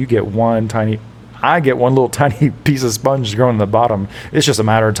intricately. Like, I get one little tiny piece of sponge growing in the bottom. It's just a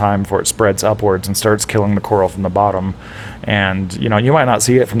matter of time before it spreads upwards and starts killing the coral from the bottom. And, you might not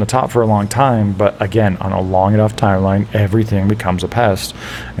see it from the top for a long time, but again, on a long enough timeline, everything becomes a pest.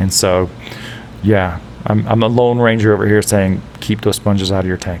 And so, yeah, I'm a lone ranger over here saying, keep those sponges out of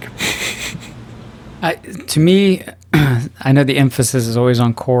your tank. To me, I know the emphasis is always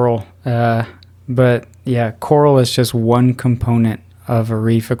on coral, but yeah, coral is just one component of a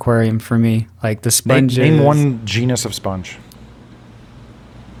reef aquarium for me. Like the sponges. Name one genus of sponge.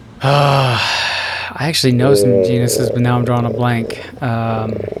 I actually know some genuses, but now I'm drawing a blank.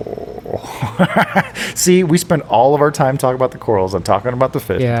 See, we spend all of our time talking about the corals and talking about the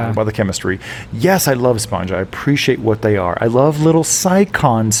fish, Yeah. talking about the chemistry. Yes, I love sponge. I appreciate what they are. I love little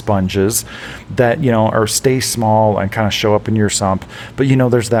Sycon sponges that, stay small and kind of show up in your sump. But,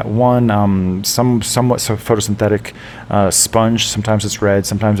 there's that one somewhat photosynthetic sponge. Sometimes it's red,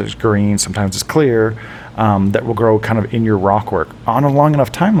 sometimes it's green, sometimes it's clear. That will grow kind of in your rockwork. On a long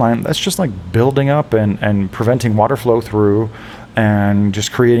enough timeline, that's just like building up and preventing water flow through, and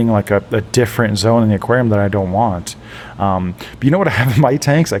just creating like a different zone in the aquarium that I don't want. But you know what I have in my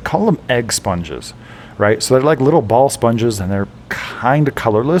tanks? I call them egg sponges, right? So they're like little ball sponges, and they're kind of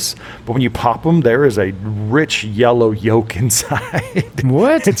colorless, but when you pop them, there is a rich yellow yolk inside.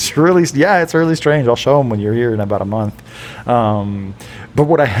 What? It's really strange. I'll show them when you're here in about a month. But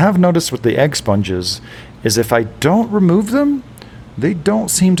what I have noticed with the egg sponges is if I don't remove them, they don't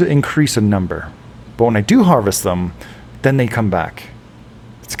seem to increase in number. But when I do harvest them, then they come back.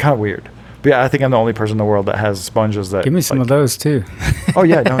 It's kind of weird. But yeah, I think I'm the only person in the world that has sponges that... Give me some of those too. Oh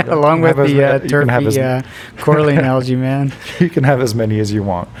yeah. No, Along with the turfy coralline algae, man. You can have as many as you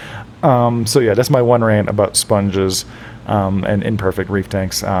want. So yeah, that's my one rant about sponges and imperfect reef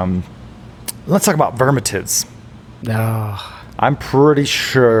tanks. Let's talk about vermitids. Oh. I'm pretty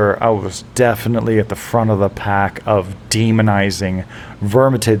sure I was definitely at the front of the pack of demonizing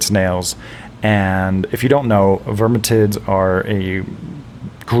vermitid snails. And if you don't know, vermitids are a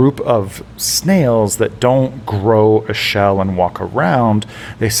group of snails that don't grow a shell and walk around.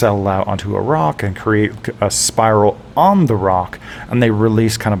 They settle out onto a rock and create a spiral on the rock, and they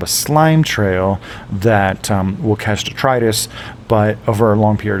release kind of a slime trail that will catch detritus. But over a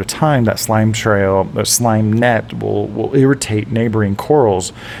long period of time, that slime trail, the slime net, will irritate neighboring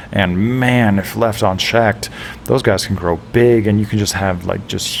corals. And man, if left unchecked, those guys can grow big, and you can just have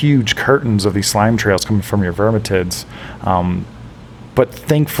just huge curtains of these slime trails coming from your vermitids. But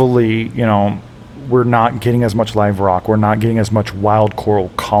thankfully, we're not getting as much live rock. We're not getting as much wild coral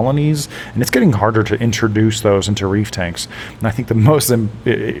colonies, and it's getting harder to introduce those into reef tanks. And I think the most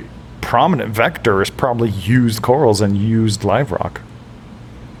prominent vector is probably used corals and used live rock.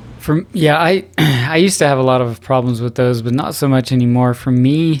 I used to have a lot of problems with those, but not so much anymore. For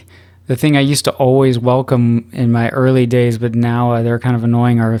me, the thing I used to always welcome in my early days, but now they're kind of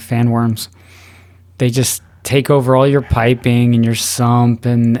annoying, are fanworms. They just take over all your piping and your sump,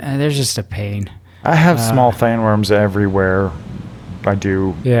 and they're just a pain. I have small fanworms everywhere. I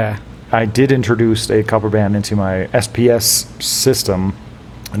do. Yeah. I did introduce a copper band into my SPS system,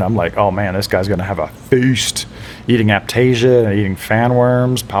 and I'm like, oh man, this guy's going to have a feast. Eating Aiptasia and eating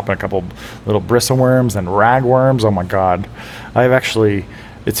fanworms, popping a couple little bristleworms and ragworms. Oh my God.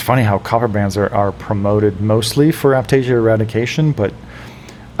 It's funny how copper bands are promoted mostly for Aiptasia eradication, but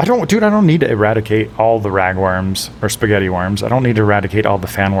I don't need to eradicate all the ragworms or spaghetti worms. I don't need to eradicate all the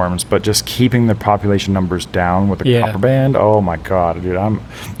fanworms, but just keeping the population numbers down with the copper band. Oh my God, dude.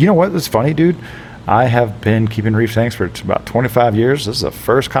 You know what? It's funny, dude. I have been keeping reef tanks for about 25 years. This is the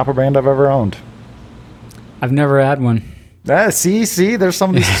first copper band I've ever owned. I've never had one. See, there's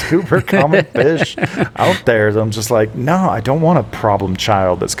some of these super common fish out there that I'm just like, no, I don't want a problem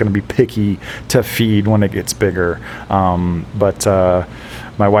child that's going to be picky to feed when it gets bigger. But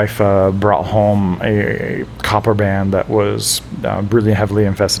my wife brought home a copper band that was really heavily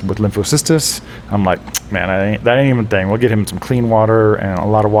infested with lymphocystis. I'm like, man, that ain't even a thing. We'll get him some clean water and a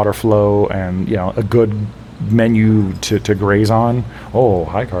lot of water flow and a good menu to graze on. Oh,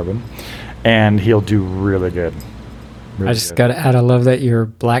 hi, Carbon. And he'll do really good. I just got to add, I love that your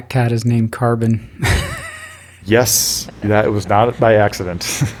black cat is named Carbon. Yes, that was not by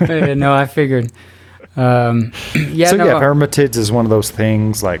accident. No, I figured. Yeah. So no, yeah, Vermitids is one of those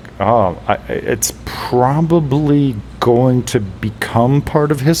things like, it's probably going to become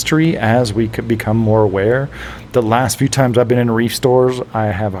part of history as we could become more aware. The last few times I've been in reef stores, I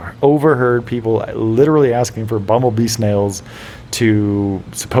have overheard people literally asking for bumblebee snails to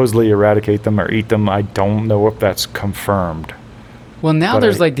supposedly eradicate them or eat them. I don't know if that's confirmed. Well, now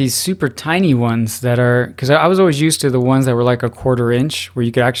there's like these super tiny ones that are, because I was always used to the ones that were like a 1/4 inch where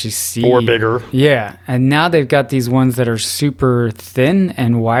you could actually see. Or bigger. Yeah. And now they've got these ones that are super thin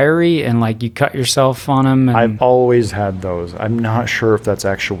and wiry and like you cut yourself on them. And, I've always had those. I'm not sure if that's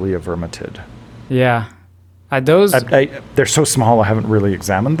actually a vermitid. yeah. They're so small I haven't really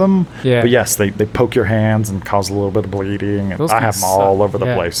examined them. Yeah. But yes, they poke your hands and cause a little bit of bleeding. And Those I can have them all suck. over the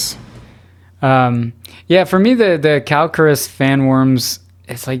Yeah. place. Yeah, for me, the Calcareous fan worms,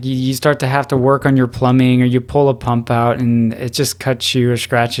 it's like you start to have to work on your plumbing or you pull a pump out and it just cuts you or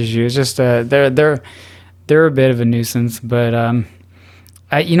scratches you. It's just, they're a bit of a nuisance. But,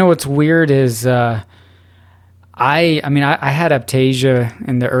 you know, what's weird is, I had Aptasia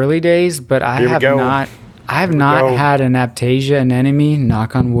in the early days, but I have not had an Aptasia anemone,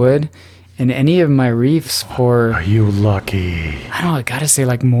 knock on wood, in any of my reefs for, Are you lucky? I don't know, I gotta say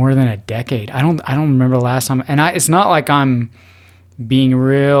like more than a decade. I don't remember the last time. And it's not like I'm being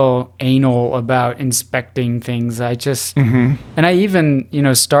real anal about inspecting things. I just, and I even, you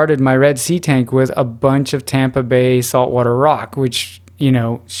know, started my Red Sea tank with a bunch of Tampa Bay saltwater rock, which, you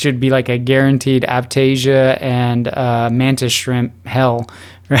know, should be like a guaranteed Aptasia and mantis shrimp hell,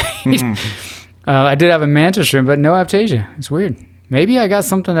 right? I did have a mantis shrimp, but no Aptasia. It's weird. Maybe I got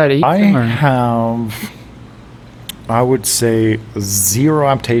something that eats them. I would say 0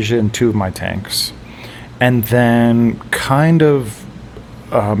 Aptasia in 2 of my tanks. And then kind of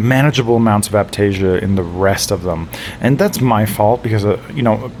manageable amounts of Aptasia in the rest of them. And that's my fault because, you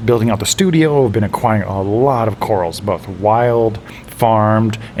know, building out the studio, I've been acquiring a lot of corals, both wild,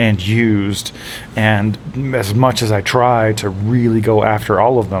 farmed, and used. And as much as I try to really go after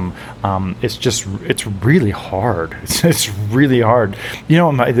all of them, it's really hard. It's really hard. You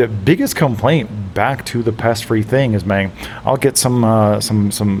know, the biggest complaint back to the pest-free thing is, man, I'll get some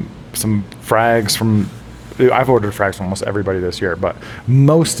frags from, I've ordered frags from almost everybody this year, but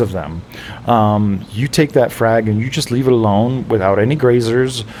most of them, you take that frag and you just leave it alone without any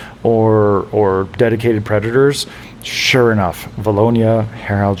grazers or dedicated predators. Sure enough, Valonia,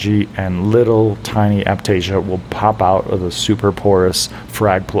 hair algae, and little tiny Aptasia will pop out of the super porous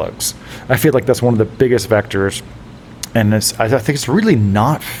frag plugs. I feel like that's one of the biggest vectors, and I think it's really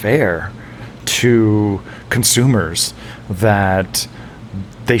not fair to consumers that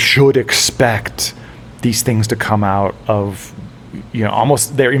they should expect these things to come out of, you know,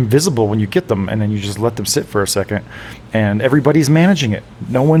 almost they're invisible when you get them, and then you just let them sit for a second, and everybody's managing it.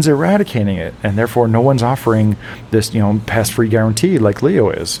 No one's eradicating it, and therefore no one's offering this, you know, pest-free guarantee like Leo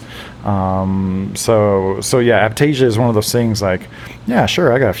is. So yeah, Aptasia is one of those things like, yeah,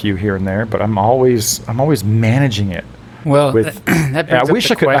 sure, I got a few here and there, but I'm always managing it. Well, With, that brings I up wish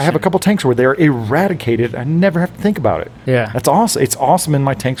the I could. I have a question. couple tanks where they're eradicated. I never have to think about it. Yeah. That's awesome. It's awesome in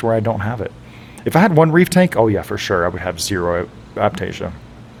my tanks where I don't have it. If I had one reef tank, oh yeah, for sure, I would have 0 Aptasia.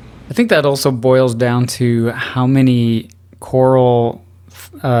 I think that also boils down to how many coral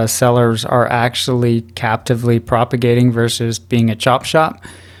sellers are actually captively propagating versus being a chop shop,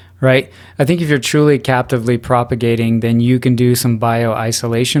 right? I think if you're truly captively propagating, then you can do some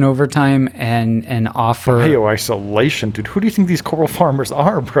bio-isolation over time and offer... Bio-isolation, dude. Who do you think these coral farmers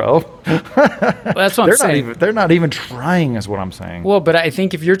are, bro? That's what I'm saying. They're not even trying, is what I'm saying. Well, but I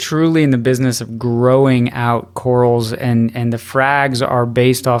think if you're truly in the business of growing out corals and the frags are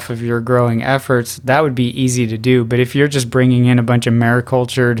based off of your growing efforts, that would be easy to do. But if you're just bringing in a bunch of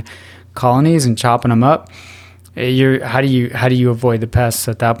maricultured colonies and chopping them up, how do you avoid the pests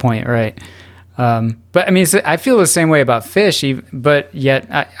at that point, right? But I mean, I feel the same way about fish, but yet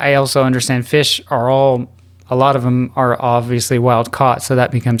I also understand fish are a lot of them are obviously wild caught, so that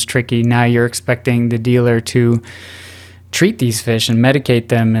becomes tricky. Now you're expecting the dealer to treat these fish and medicate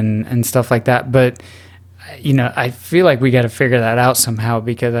them and stuff like that. But, you know, I feel like we got to figure that out somehow,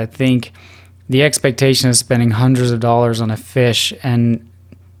 because I think the expectation of spending hundreds of dollars on a fish and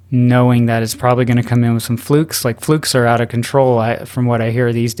knowing that it's probably going to come in with some flukes. Like, flukes are out of control from what I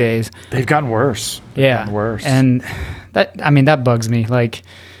hear these days. They've gotten worse. Worse. And that bugs me. Like,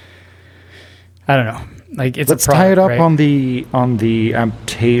 I don't know. Like, it's Let's a product, tie it up right? on the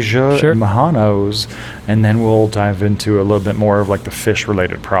Aptasia Sure. Mahanos, and then we'll dive into a little bit more of like the fish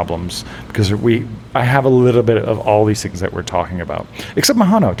related problems, because I have a little bit of all these things that we're talking about, except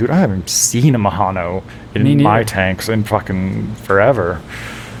Mahano. Dude, I haven't seen a Mahano Me in my neither. tanks in fucking forever.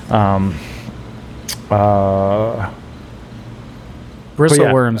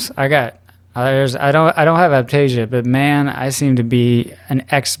 Bristleworms. I don't have Aptasia, but man, I seem to be an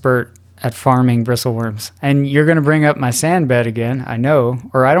expert at farming bristleworms. And you're going to bring up my sand bed again, I know,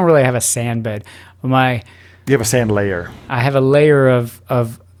 or I don't really have a sand bed. You have a sand layer. I have a layer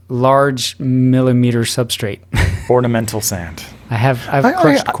of large millimeter substrate. Ornamental sand. I've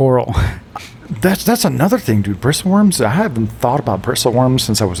crushed coral. That's another thing, dude. Bristleworms. I haven't thought about bristleworms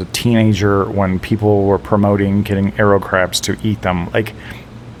since I was a teenager when people were promoting getting arrow crabs to eat them. Like,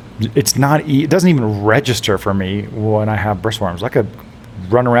 it doesn't even register for me when I have bristleworms. I could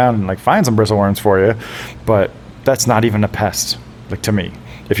run around and like find some bristleworms for you, but that's not even a pest, like, to me.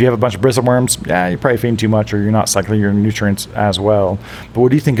 If you have a bunch of bristleworms, yeah, you're probably feeding too much or you're not cycling your nutrients as well. But what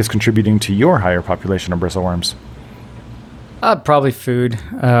do you think is contributing to your higher population of bristleworms? Probably food.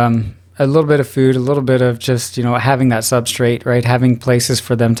 A little bit of food, a little bit of just, having that substrate, right? Having places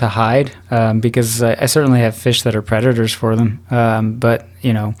for them to hide, because I certainly have fish that are predators for them. But,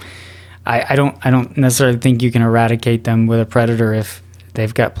 I don't necessarily think you can eradicate them with a predator if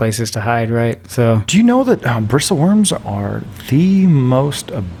they've got places to hide, right? So, do you know that bristleworms are the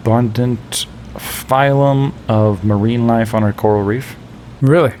most abundant phylum of marine life on a coral reef?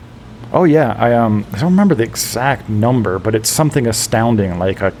 Really? Oh yeah, I don't remember the exact number, but it's something astounding.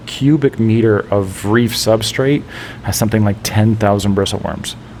 Like a cubic meter of reef substrate has something like 10,000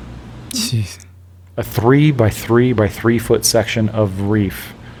 bristleworms. Jeez. A 3 by 3 by 3 foot section of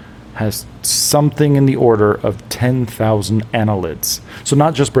reef has something in the order of 10,000 annelids. So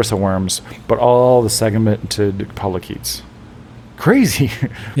not just bristleworms, but all the segmented polychaetes. Crazy.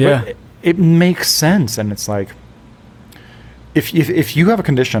 Yeah. But it makes sense, and it's like, If you have a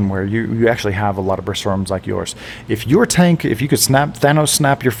condition where you actually have a lot of bristleworms like yours, if you could Thanos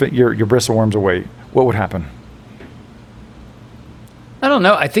snap your bristleworms away, what would happen? I don't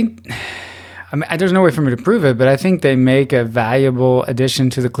know. There's no way for me to prove it, but I think they make a valuable addition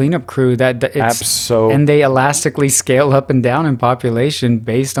to the cleanup crew. And they elastically scale up and down in population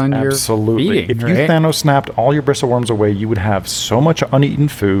based on your feeding. If you Thanos snapped all your bristleworms away, you would have so much uneaten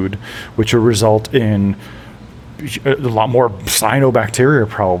food, which would result in a lot more cyanobacteria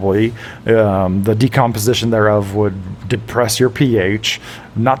probably. The decomposition thereof would depress your pH,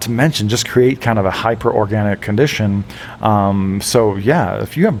 not to mention just create kind of a hyper-organic condition. So yeah,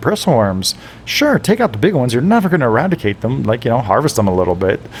 if you have bristleworms, sure, take out the big ones. You're never going to eradicate them, harvest them a little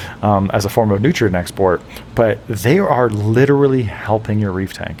bit as a form of nutrient export. But they are literally helping your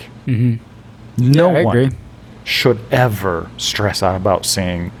reef tank. Mm-hmm. No I one agree. should ever stress out about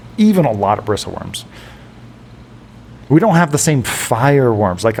seeing even a lot of bristleworms. We don't have the same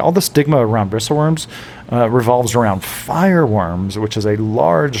fireworms. Like, all the stigma around bristleworms revolves around fireworms, which is a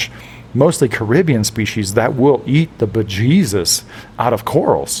large, mostly Caribbean species that will eat the bejesus out of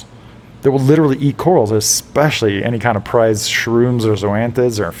corals. They will literally eat corals, especially any kind of prized shrooms or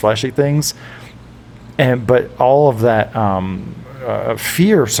zoanthids or fleshy things. But all of that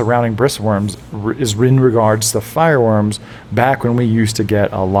fear surrounding bristleworms is in regards to fireworms back when we used to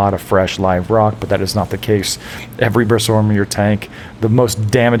get a lot of fresh live rock, but that is not the case. Every bristleworm in your tank, the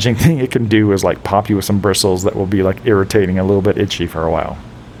most damaging thing it can do is pop you with some bristles that will be irritating, a little bit itchy for a while.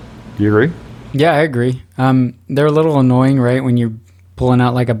 Do you agree? Yeah, I agree. They're a little annoying, right, when you're pulling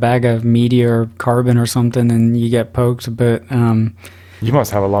out a bag of media or carbon or something and you get poked, but you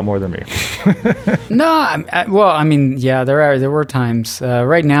must have a lot more than me. No, there were times.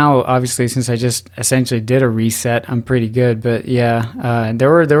 Right now, obviously, since I just essentially did a reset, I'm pretty good. But yeah,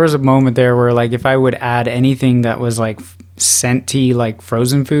 there was a moment there where if I would add anything that was scenty,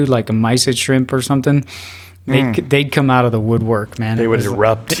 frozen food, like a mysid shrimp or something, they'd come out of the woodwork, man. They would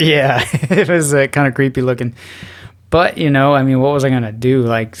erupt. Yeah, it was kind of creepy looking. But, what was I going to do?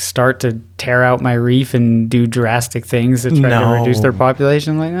 Start to tear out my reef and do drastic things to try to reduce their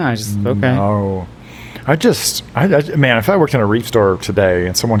population? Okay. No. Man, if I worked in a reef store today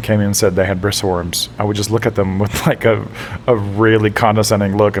and someone came in and said they had bristleworms, I would just look at them with a really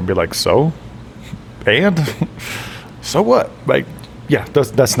condescending look and be like, so? And? So what?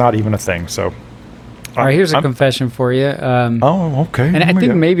 That's not even a thing, so... All right, here's a confession for you. Okay. And I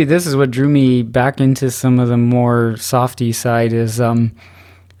think maybe this is what drew me back into some of the more softy side is, I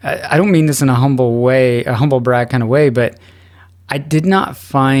don't mean this in a humble brag kind of way, but I did not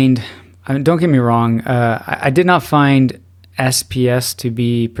find, don't get me wrong, I did not find SPS to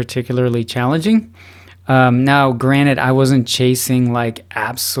be particularly challenging. Now, granted, I wasn't chasing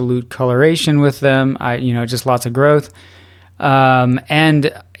absolute coloration with them. Just lots of growth.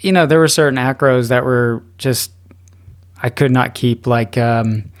 And there were certain acros that were just, I could not keep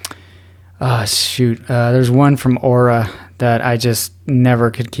there's one from Aura that I just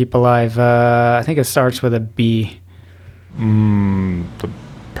never could keep alive. I think it starts with a B. The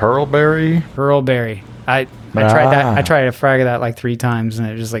pearlberry? Pearlberry. I tried that. I tried to frag that like 3 times, and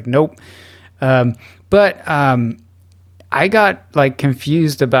it was just like, nope. But I got like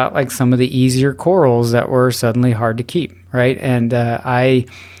confused about like some of the easier corals that were suddenly hard to keep, right? And I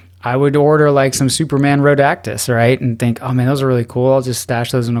would order like some Superman Rhodactis, right? And think, oh man, those are really cool. I'll just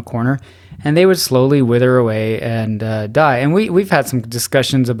stash those in a corner. And they would slowly wither away and die. And we've had some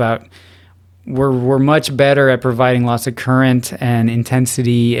discussions about we're much better at providing lots of current and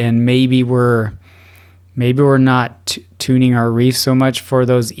intensity, and maybe we're not tuning our reef so much for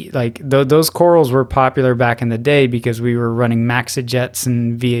those. Like those corals were popular back in the day because we were running Maxijets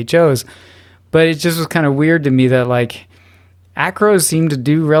and VHOs. But it just was kind of weird to me that like acros seem to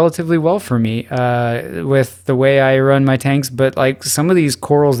do relatively well for me with the way I run my tanks. But like some of these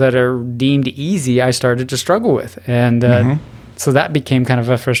corals that are deemed easy, I started to struggle with. And so that became kind of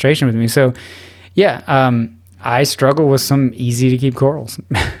a frustration with me. So yeah, I struggle with some easy to keep corals.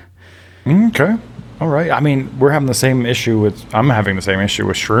 Okay. All right. I mean, I'm having the same issue with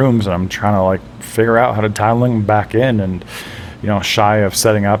shrooms, and I'm trying to like figure out how to dial them back in, and shy of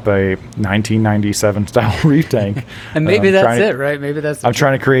setting up a 1997 style reef tank. And maybe that's it, right? Maybe that's. I'm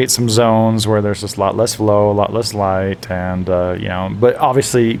trying to create some zones where there's just a lot less flow, a lot less light, and but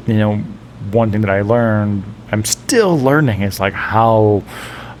obviously, one thing that I learned, I'm still learning, is like how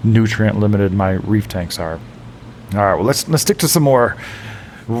nutrient limited my reef tanks are. All right. Well, let's stick to some more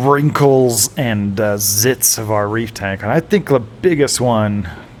wrinkles and zits of our reef tank. And I think the biggest one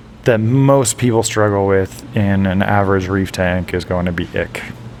that most people struggle with in an average reef tank is going to be ick.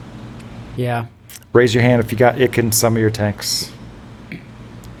 Yeah. Raise your hand if you got ick in some of your tanks.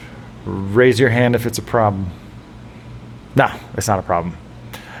 Raise your hand if it's a problem. No, it's not a problem.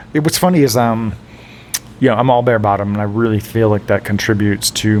 What's funny is I'm all bare bottom, and I really feel like that contributes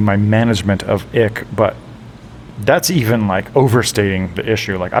to my management of ick, but that's even like overstating the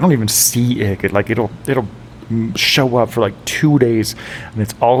issue. Like I don't even see ick. It'll show up for like 2 days, and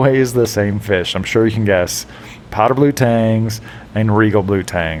it's always the same fish. I'm sure you can guess. Powder blue tangs and regal blue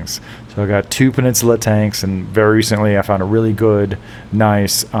tangs. So I got 2 Peninsula tanks, and very recently I found a really good,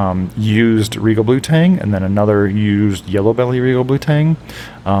 nice used regal blue tang, and then another used yellow belly regal blue tang.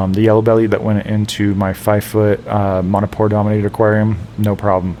 The yellow belly that went into my 5-foot monopore dominated aquarium, no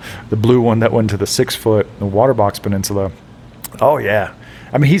problem. The blue one that went to the 6-foot, the water box Peninsula, oh yeah.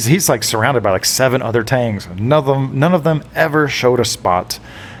 I mean, he's like surrounded by like 7 other tangs. None of them ever showed a spot.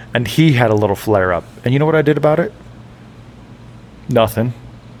 And he had a little flare up. And you know what I did about it? Nothing.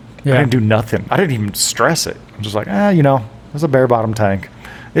 Yeah. I didn't do nothing. I didn't even stress it. I'm just like, it's a bare bottom tank.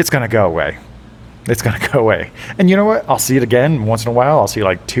 It's going to go away. It's going to go away. And you know what? I'll see it again once in a while. I'll see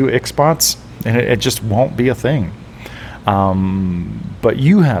like 2 ick spots, and it just won't be a thing. But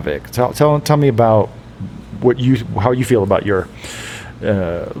you have ick. Tell me about how you feel about your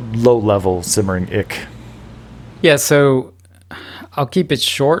low level simmering ick. Yeah, so I'll keep it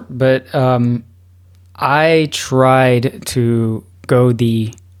short, but I tried to go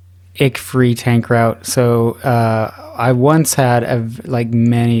the ick-free tank route. So I once had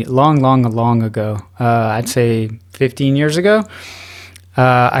long ago, I'd say 15 years ago,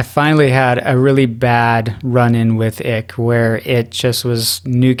 I finally had a really bad run-in with ick where it just was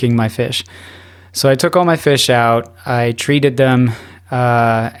nuking my fish. So I took all my fish out, I treated them,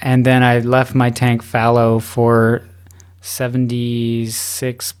 and then I left my tank fallow for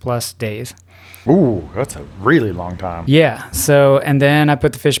 76 plus days. Ooh, that's a really long time. Yeah. So, and then I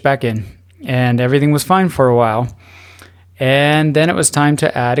put the fish back in, and everything was fine for a while. And then it was time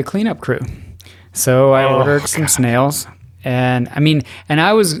to add a cleanup crew. So I ordered some snails, and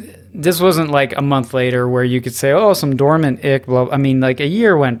this wasn't like a month later where you could say, oh, some dormant ick. Well, I mean, like a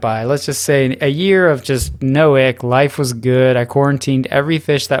year went by. Let's just say a year of just no ick. Life was good. I quarantined every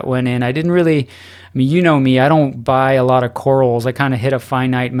fish that went in. I didn't really, you know me, I don't buy a lot of corals. I kind of hit a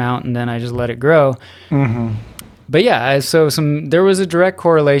finite amount and then I just let it grow. Mm-hmm. But yeah, so there was a direct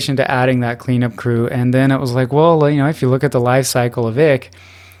correlation to adding that cleanup crew. And then it was like, well, if you look at the life cycle of ick,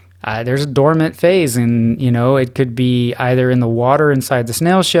 there's a dormant phase, and it could be either in the water inside the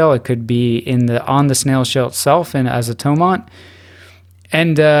snail shell, it could be on the snail shell itself and as a tomont.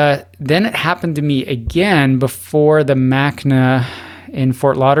 And then it happened to me again before the MACNA in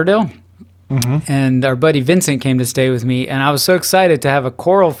Fort Lauderdale. Mm-hmm. And our buddy Vincent came to stay with me, and I was so excited to have a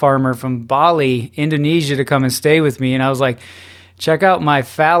coral farmer from Bali, Indonesia, to come and stay with me. And I was like, check out my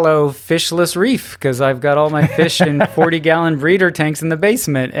fallow fishless reef, because I've got all my fish in 40-gallon breeder tanks in the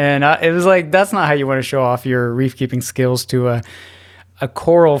basement. And it was like, that's not how you want to show off your reef keeping skills to a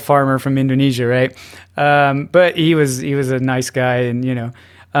coral farmer from Indonesia, right? But he was a nice guy, and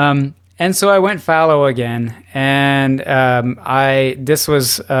and so I went fallow again, and this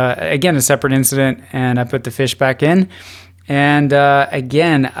was again a separate incident, and I put the fish back in, and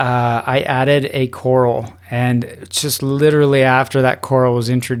again I added a coral, and just literally after that coral was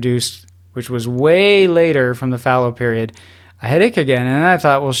introduced, which was way later from the fallow period, I had ick again, and I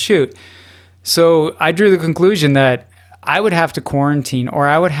thought, well, shoot. So I drew the conclusion that I would have to quarantine, or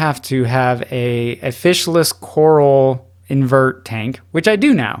I would have to have a fishless coral invert tank, which I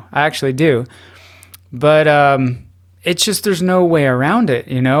do now. I actually do. But it's just there's no way around it,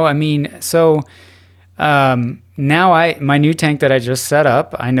 I mean, so now my new tank that I just set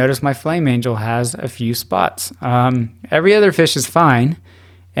up, I noticed my flame angel has a few spots. Every other fish is fine,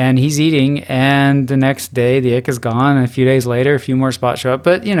 and he's eating, and the next day the ick is gone, and a few days later a few more spots show up.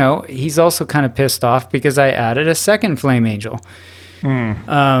 But he's also kind of pissed off because I added a second flame angel.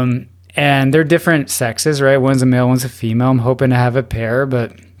 And they're different sexes, right? One's a male, one's a female. I'm hoping to have a pair,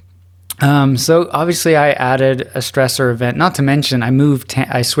 but so obviously I added a stressor event. Not to mention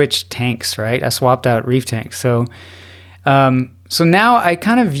I switched tanks, right? I swapped out reef tanks. So so now I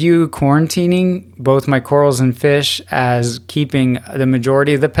kind of view quarantining both my corals and fish as keeping the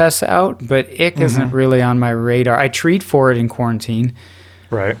majority of the pests out, but ick isn't really on my radar. I treat for it in quarantine,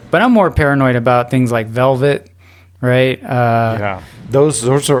 Right. but I'm more paranoid about things like velvet, right? Yeah. Those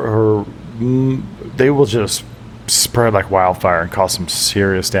are they will just spread like wildfire and cause some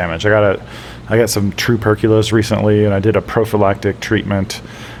serious damage. I got some true perculus recently, and I did a prophylactic treatment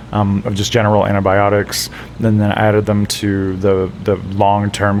of just general antibiotics, and then I added them to the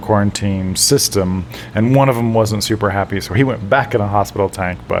long-term quarantine system, and one of them wasn't super happy, so he went back in a hospital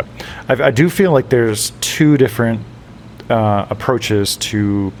tank. But I do feel like there's two different approaches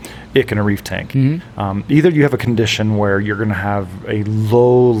to ick in a reef tank. Either you have a condition where you're going to have a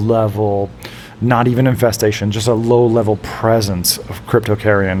low level, not even infestation, just a low level presence of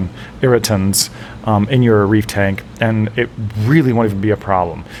cryptocaryon irritants in your reef tank, and it really won't even be a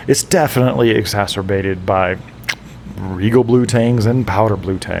problem. It's definitely exacerbated by regal blue tangs and powder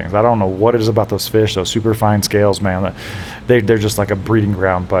blue tangs. I don't know what it is about those fish, those super fine scales, man. They're just like a breeding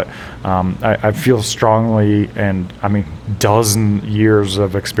ground. But I feel strongly, and I mean, dozen years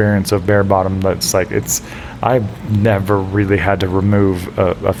of experience of bare bottom, that's like I've never really had to remove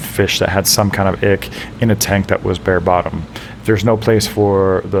a fish that had some kind of ick in a tank that was bare bottom. There's no place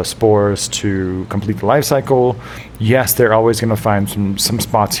for the spores to complete the life cycle. Yes, they're always going to find some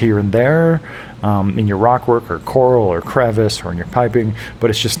spots here and there in your rockwork or coral or crevice or in your piping,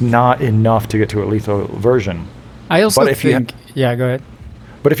 but it's just not enough to get to a lethal version. I also think, yeah, go ahead.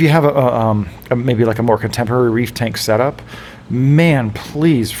 But if you have a maybe like a more contemporary reef tank setup, man,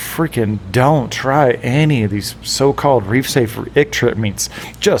 please freaking don't try any of these so-called reef-safe ick treatments.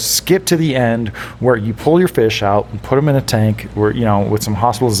 Just skip to the end where you pull your fish out and put them in a tank where, with some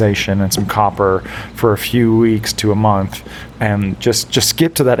hospitalization and some copper for a few weeks to a month, and just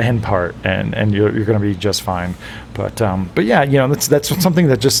skip to that end part, and you're going to be just fine. But yeah, that's something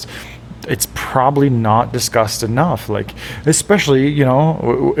that just, it's probably not discussed enough, like especially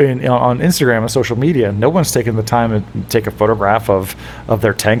on Instagram and social media. No one's taking the time to take a photograph of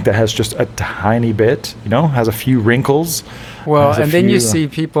their tank that has just a tiny bit, has a few wrinkles. Well, and then you see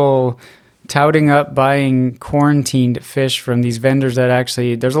people touting up buying quarantined fish from these vendors that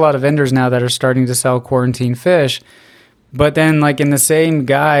actually, there's a lot of vendors now that are starting to sell quarantined fish. But then, like, in the same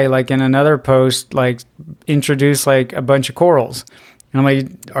guy, like in another post, like introduce like a bunch of corals. And I'm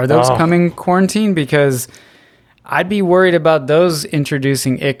like, are those coming quarantine? Because I'd be worried about those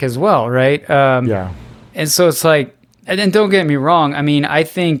introducing ick as well, right? Yeah. And so it's like, and don't get me wrong. I mean, I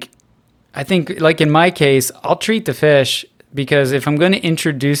think like in my case, I'll treat the fish, because if I'm going to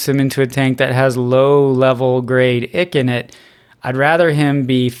introduce him into a tank that has low level grade ick in it, I'd rather him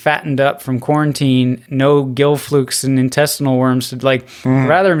be fattened up from quarantine, no gill flukes and intestinal worms.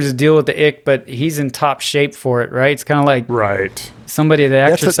 Rather him just deal with the ick, but he's in top shape for it, right? It's kind of like somebody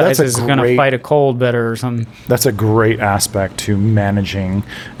that exercises is going to fight a cold better or something. That's a great aspect to managing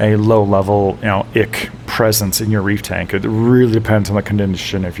a low level, ick presence in your reef tank. It really depends on the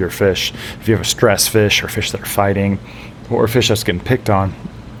condition of your fish. If you have a stress fish or fish that are fighting, or a fish that's getting picked on,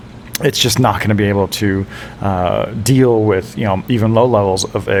 it's just not going to be able to deal with even low levels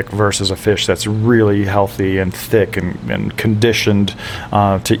of ick versus a fish that's really healthy and thick and conditioned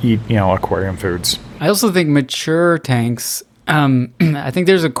to eat aquarium foods. I also think mature tanks, I think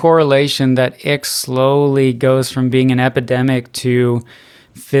there's a correlation that ick slowly goes from being an epidemic to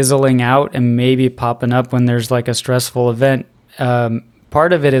fizzling out and maybe popping up when there's like a stressful event.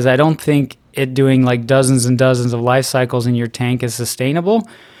 part of it is I don't think it doing like dozens and dozens of life cycles in your tank is sustainable.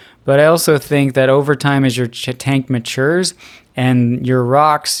 But I also think that over time, as your tank matures and your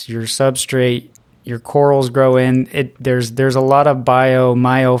rocks, your substrate, your corals grow in, there's a lot of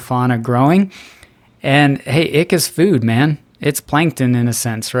myofauna growing. And hey, ick is food, man. It's plankton in a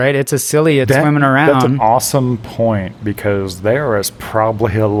sense, right? It's a ciliate swimming around. That's an awesome point, because there is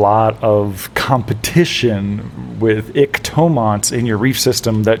probably a lot of competition with ichthyomonts in your reef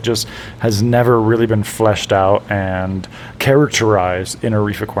system that just has never really been fleshed out and characterized in a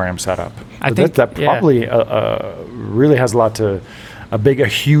reef aquarium setup. I think that probably really has a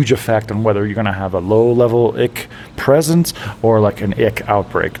huge effect on whether you're going to have a low level ick presence or like an ick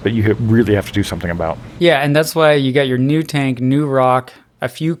outbreak that you really have to do something about. Yeah, and that's why you got your new tank, new rock, a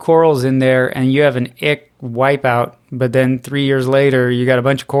few corals in there, and you have an ick wipeout. But then 3 years later, you got a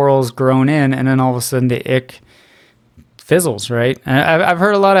bunch of corals grown in, and then all of a sudden the ick fizzles, right? And I've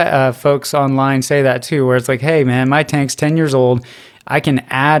heard a lot of folks online say that too, where it's like, hey man, my tank's 10 years old. I can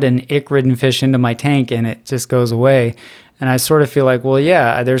add an ick-ridden fish into my tank and it just goes away. And I sort of feel like, well,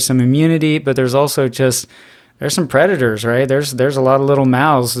 yeah, there's some immunity, but there's also there's some predators, right? There's a lot of little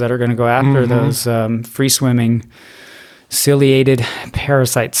mouths that are going to go after those free-swimming ciliated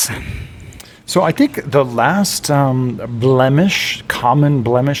parasites. So I think the last common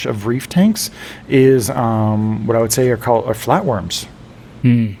blemish of reef tanks is what I would say are flatworms.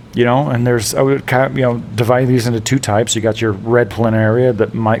 You know, and I would divide these into two types. You got your red planaria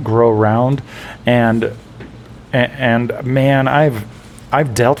that might grow around, and man,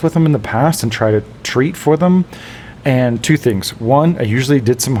 I've dealt with them in the past and tried to treat for them. And two things. One, I usually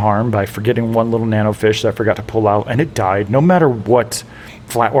did some harm by forgetting one little nanofish that I forgot to pull out, and it died. No matter what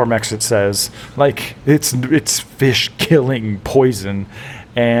Flatworm Exit says, like it's fish killing poison.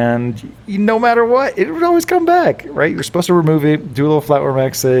 And no matter what, it would always come back, right? You're supposed to remove it, do a little flatworm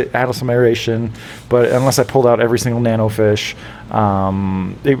exit, add some aeration, but unless I pulled out every single nanofish,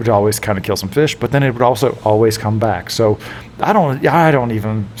 it would always kind of kill some fish, but then it would also always come back. So I don't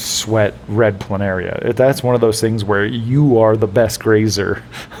even sweat red planaria. That's one of those things where you are the best grazer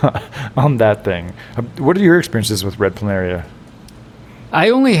on that thing. What are your experiences with red planaria?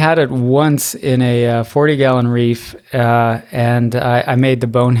 I only had it once in a 40-gallon reef, and I made the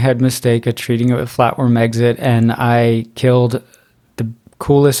bonehead mistake of treating it with flatworm exit, and I killed the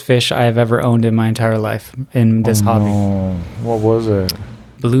coolest fish I have ever owned in my entire life in this hobby. No. What was it?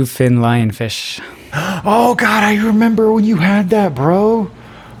 Bluefin lionfish. Oh, God, I remember when you had that, bro.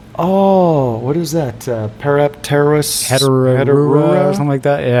 Oh, what is that? Parapterus Heterura, something like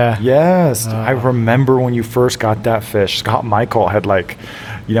that. Yeah. Yes, I remember when you first got that fish. Scott Michael had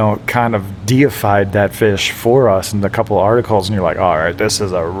kind of deified that fish for us in a couple of articles, and you're like, all right, this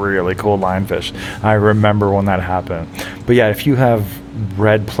is a really cool lionfish. I remember when that happened. But yeah, if you have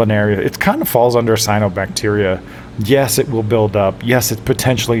red planaria, it kind of falls under cyanobacteria. Yes, it will build up. Yes, it's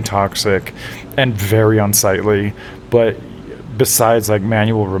potentially toxic and very unsightly, but besides like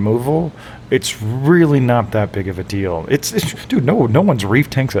manual removal, it's really not that big of a deal. Dude, no one's reef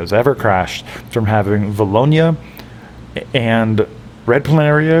tanks has ever crashed from having Valonia and red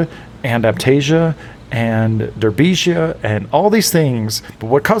planaria and Aiptasia and Derbesia and all these things. But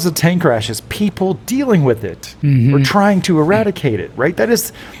what caused the tank crash is people dealing with it. We're trying to eradicate it, right?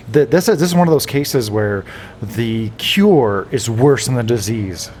 This is one of those cases where the cure is worse than the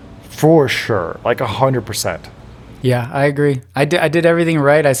disease, for sure, like 100%. Yeah, I agree. I did everything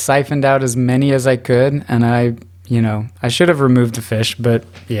right. I siphoned out as many as I could, and I should have removed the fish, but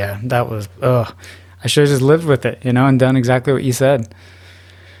yeah, that was, I should have just lived with it, and done exactly what you said.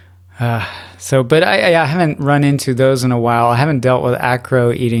 But I haven't run into those in a while. I haven't dealt with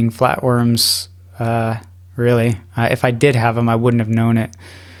acro eating flatworms, really. If I did have them, I wouldn't have known it.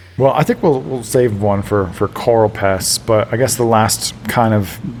 Well, I think we'll save one for coral pests, but I guess the last kind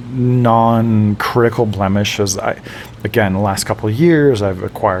of non-critical blemish is, again, the last couple of years, I've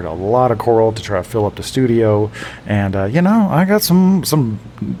acquired a lot of coral to try to fill up the studio, and I got some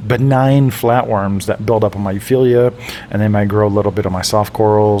benign flatworms that build up on my Euphilia, and they might grow a little bit on my soft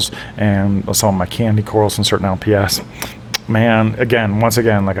corals and some of my candy corals and certain LPS. Man, once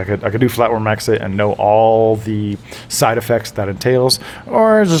again, like I could do flatworm exit and know all the side effects that entails,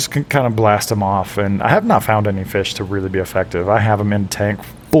 or just kind of blast them off. And I have not found any fish to really be effective. I have them in a tank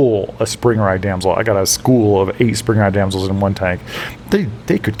full of spring-eyed damsel. I got a school of 8 spring-eyed damsels in one tank.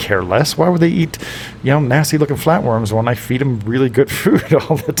 They could care less. Why would they eat, nasty-looking flatworms when I feed them really good food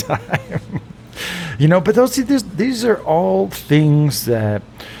all the time? But these are all things that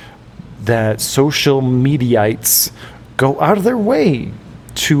social mediaites go out of their way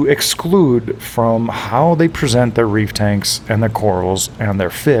to exclude from how they present their reef tanks and their corals and their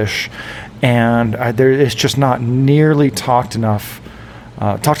fish, and it's just not nearly talked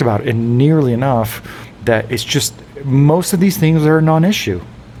about and nearly enough that it's just most of these things are a non-issue.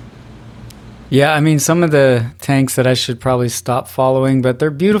 Yeah, I mean, some of the tanks that I should probably stop following, but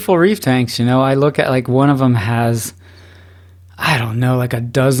they're beautiful reef tanks. You know, I look at like one of them has, I don't know, like a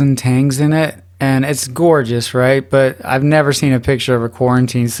dozen tanks in it, and it's gorgeous, right? But I've never seen a picture of a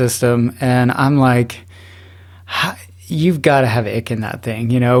quarantine system, and I'm like, you've got to have ick in that thing,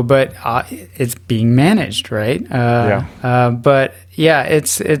 you know, but it's being managed, right? But yeah,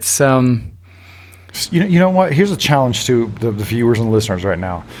 it's you know what? Here's a challenge to the viewers and listeners right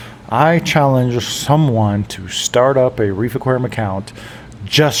now. I challenge someone to start up a Reef Aquarium account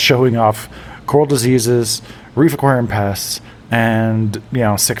just showing off coral diseases, reef aquarium pests, and, you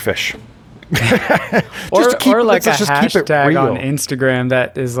know, sick fish. or like a hashtag on Instagram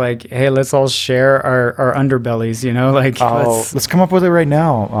that is like, hey, let's all share our underbellies, you know, like let's come up with it right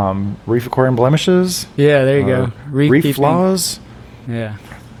now. Reef aquarium blemishes. Yeah, there you go. Reef flaws. Yeah.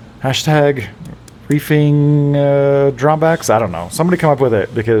 Hashtag reefing drawbacks. I don't know. Somebody come up with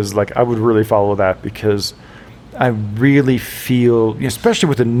it, because like I would really follow that, because I really feel, especially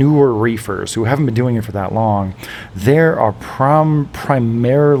with the newer reefers who haven't been doing it for that long, they are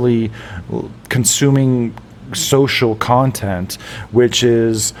primarily consuming social content, which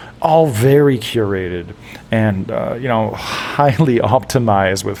is all very curated and highly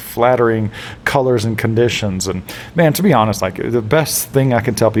optimized with flattering colors and conditions. And man, to be honest, like the best thing I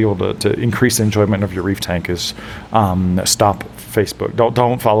can tell people to increase the enjoyment of your reef tank is stop Facebook.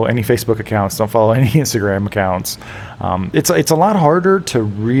 Don't follow any Facebook accounts. Don't follow any Instagram accounts. It's a lot harder to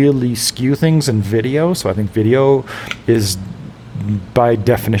really skew things in video. So I think video is by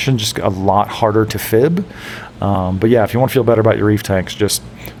definition just a lot harder to fib. But yeah, if you want to feel better about your reef tanks, just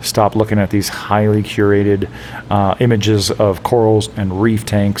stop looking at these highly curated images of corals and reef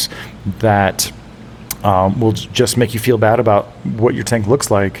tanks that will just make you feel bad about what your tank looks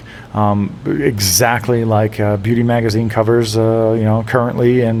like. Exactly like beauty magazine covers,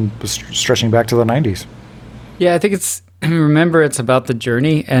 currently and stretching back to the 90s. Yeah, I think remember, it's about the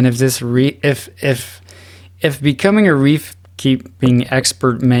journey. And if becoming a reef keeping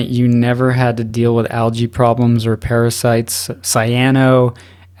expert meant you never had to deal with algae problems or parasites, cyano,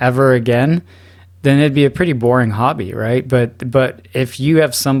 ever again, then it'd be a pretty boring hobby, right? But if you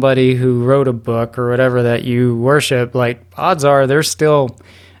have somebody who wrote a book or whatever that you worship, like odds are they're still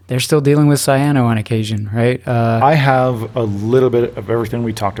dealing with cyano on occasion, right? I have a little bit of everything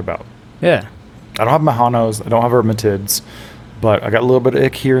we talked about. Yeah. I don't have Mahanos. I don't have Ermatids. But I got a little bit of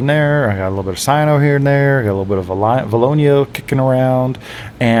ick here and there. I got a little bit of cyano here and there. I got a little bit of Valonia kicking around.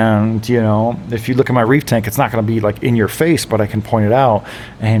 And, if you look at my reef tank, it's not going to be like in your face, but I can point it out.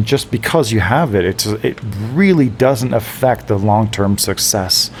 And just because you have it, it really doesn't affect the long-term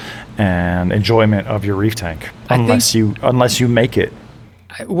success and enjoyment of your reef tank unless you make it.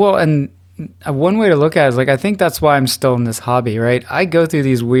 Well, and one way to look at it is like, I think that's why I'm still in this hobby, right? I go through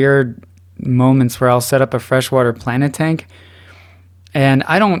these weird moments where I'll set up a freshwater planet tank. And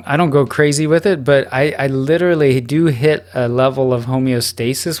I don't go crazy with it, but I literally do hit a level of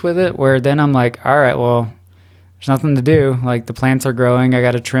homeostasis with it where then I'm like, all right, well, there's nothing to do. Like the plants are growing, I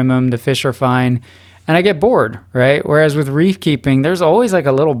got to trim them, the fish are fine, and I get bored, right? Whereas with reef keeping, there's always like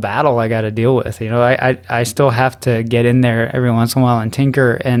a little battle I got to deal with. I still have to get in there every once in a while and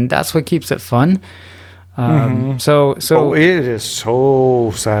tinker, and that's what keeps it fun. So it is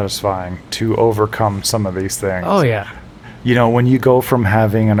so satisfying to overcome some of these things. Oh yeah. When you go from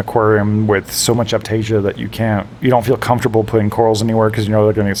having an aquarium with so much aptasia that you don't feel comfortable putting corals anywhere because they're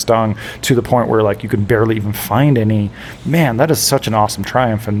going to get stung, to the point where like you can barely even find any, man, that is such an awesome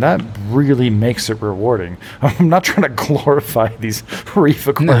triumph, and that really makes it rewarding. I'm not trying to glorify these reef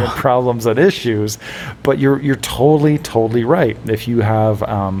aquarium problems and issues, but you're totally right. If you have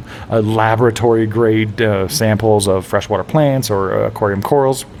a laboratory grade samples of freshwater plants or aquarium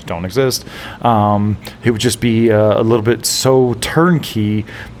corals, which don't exist, it would just be a little bit so turnkey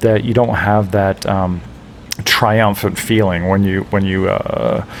that you don't have that triumphant feeling when you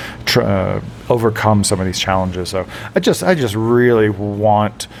overcome some of these challenges. So I just really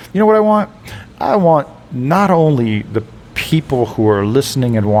want, what I want? I want not only the people who are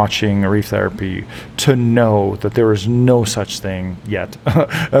listening and watching Reef Therapy to know that there is no such thing yet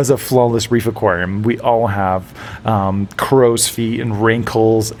as a flawless reef aquarium. We all have crow's feet and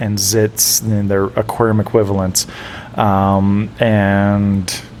wrinkles and zits and their aquarium equivalents.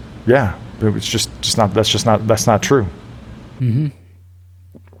 And yeah, it's just not, that's not true. Mm-hmm.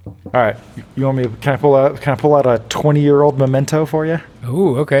 All right, you want me? Can I pull out? Can I pull out a 20-year-old memento for you?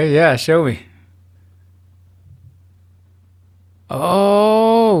 Ooh, okay, yeah, show me.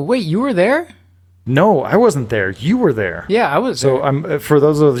 Oh, wait, you were there? No, I wasn't there. You were there. Yeah, I was. So there. I'm for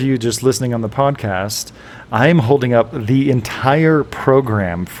those of you just listening on the podcast, I am holding up the entire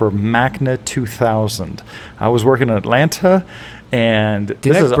program for Magna 2000. I was working in Atlanta, and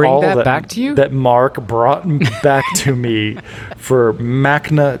Did I bring that back to you? That Mark brought back to me for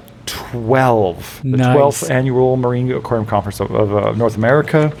Magna 12, the Nice. 12th annual Marine Aquarium Conference of North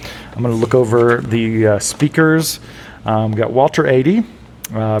America. I'm going to look over the speakers. We got Walter 80, Bruce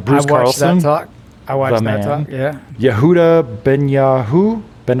I watched Carlson. that talk. I watched the that man. talk. Yeah. Yehuda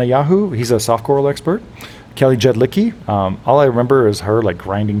Benayahu, he's a soft coral expert. Kelly Jedlicki, all I remember is her like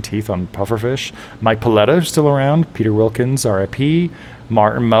grinding teeth on pufferfish. Mike Paletta, still around. Peter Wilkins, RIP.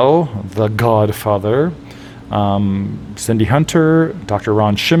 Martin Moe, the Godfather. Cindy Hunter, Dr.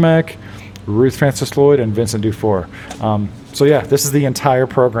 Ron Shimek, Ruth Francis Lloyd, and Vincent Dufour. So yeah, this is the entire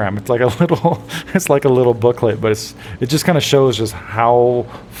program. It's like a little booklet, but it just kind of shows just how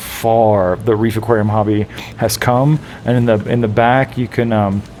far the reef aquarium hobby has come. And in the back, you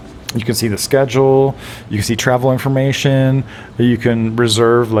can see the schedule, you can see travel information, you can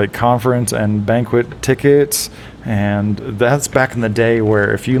reserve like conference and banquet tickets. And that's back in the day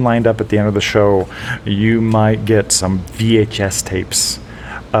where if you lined up at the end of the show, you might get some VHS tapes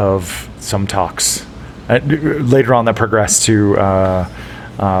of some talks. Later on, that progressed to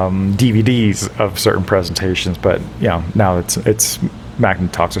DVDs of certain presentations, but now it's Magna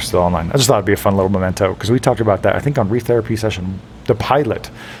talks are still online. I just thought it'd be a fun little memento because we talked about that, I think, on Reef Therapy session, the pilot,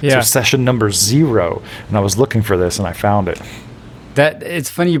 Yeah. so session number 0, and I was looking for this and I found it. That it's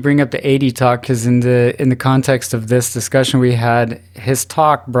funny you bring up the 80 talk because in the context of this discussion we had, his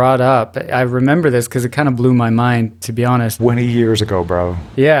talk brought up. I remember this because it kind of blew my mind, to be honest. 20 years ago, bro.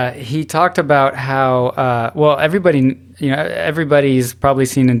 Yeah, he talked about how everybody's probably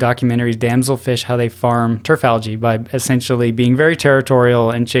seen in documentaries damselfish how they farm turf algae by essentially being very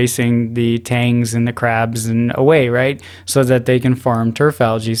territorial and chasing the tangs and the crabs and away, right, so that they can farm turf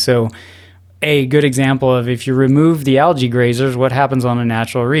algae. So a good example of if you remove the algae grazers, what happens on a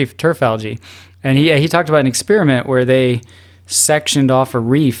natural reef? Turf algae. And he talked about an experiment where they sectioned off a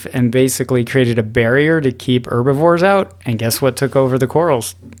reef and basically created a barrier to keep herbivores out. And guess what took over the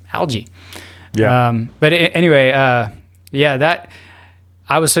corals? Algae. Yeah. Anyway, that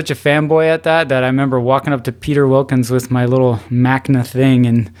I was such a fanboy at that I remember walking up to Peter Wilkins with my little Magna thing,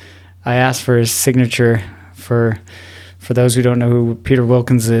 and I asked for his signature. For those who don't know who Peter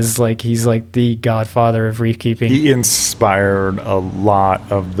Wilkins is, he's like the godfather of reef keeping. He inspired a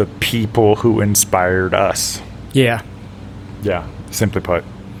lot of the people who inspired us. Yeah. Yeah, simply put.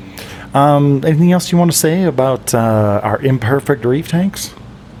 Anything else you want to say about our imperfect reef tanks?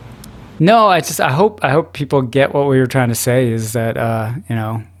 No, I hope people get what we were trying to say is that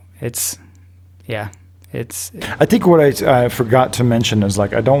I think what I forgot to mention is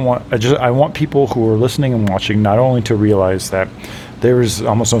I want people who are listening and watching not only to realize that there is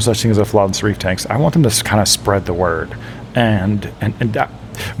almost no such thing as a flawless reef tanks. I want them to kind of spread the word, and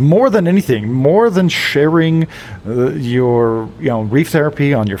more than anything, more than sharing your reef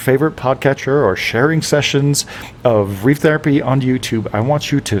therapy on your favorite podcatcher or sharing sessions of reef therapy on YouTube, I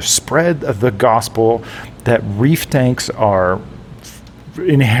want you to spread the gospel that reef tanks are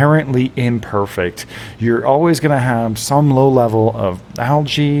inherently imperfect. You're always going to have some low level of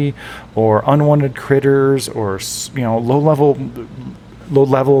algae or unwanted critters or low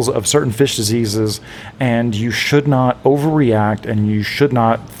levels of certain fish diseases, and you should not overreact and you should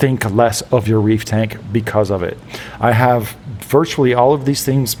not think less of your reef tank because of it. I have virtually all of these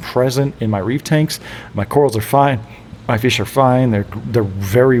things present in my reef tanks. My corals are fine, my fish are fine, they're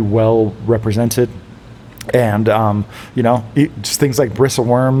very well represented. And just things like bristle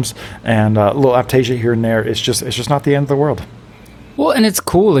worms and a little aptasia here and there. It's just not the end of the world. Well, and it's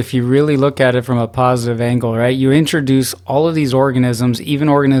cool if you really look at it from a positive angle, right? You introduce all of these organisms, even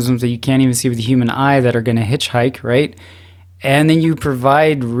organisms that you can't even see with the human eye, that are going to hitchhike, right? And then you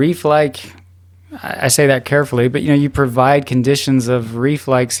provide reef-like, I say that carefully, but you provide conditions of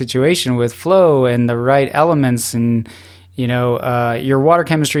reef-like situation with flow and the right elements, and your water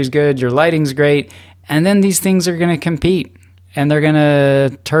chemistry is good, your lighting's great. And then these things are going to compete and they're going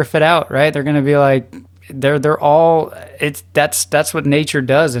to turf it out, right? They're going to be like, they're all, that's what nature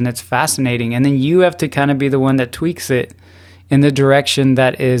does, and it's fascinating. And then you have to kind of be the one that tweaks it in the direction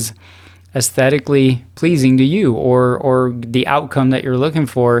that is aesthetically pleasing to you or the outcome that you're looking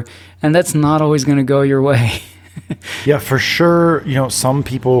for. And that's not always going to go your way. Yeah, for sure. Some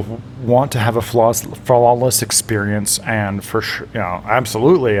people want to have a flawless experience, and for sure,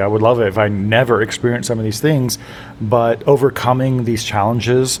 absolutely, I would love it if I never experienced some of these things. But overcoming these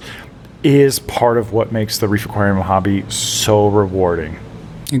challenges is part of what makes the reef aquarium hobby so rewarding.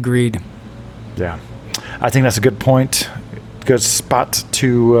 Agreed. Yeah, I think that's a good point. Good spot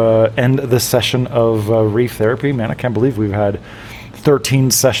to end this session of Reef Therapy. Man, I can't believe we've had 13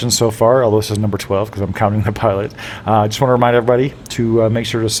 sessions so far, although this is number 12 because I'm counting the pilot. I just want to remind everybody to make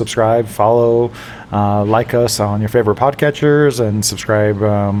sure to subscribe, follow, like us on your favorite podcatchers, and subscribe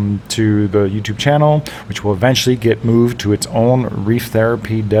to the YouTube channel, which will eventually get moved to its own Reef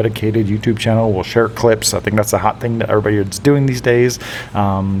Therapy dedicated YouTube channel. We'll share clips. I think that's a hot thing that everybody is doing these days.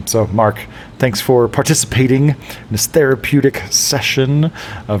 So, Mark, thanks for participating in this therapeutic session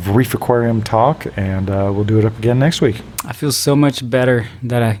of Reef Aquarium Talk, and we'll do it up again next week. I feel so much better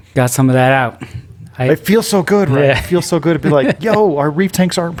that I got some of that out. It feels so good, right? Yeah. It feels so good to be like, yo, our reef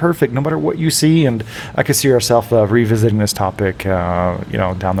tanks aren't perfect, no matter what you see. And I could see ourselves revisiting this topic,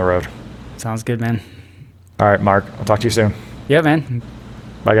 down the road. Sounds good, man. All right, Mark, I'll talk to you soon. Yeah, man.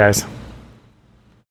 Bye, guys.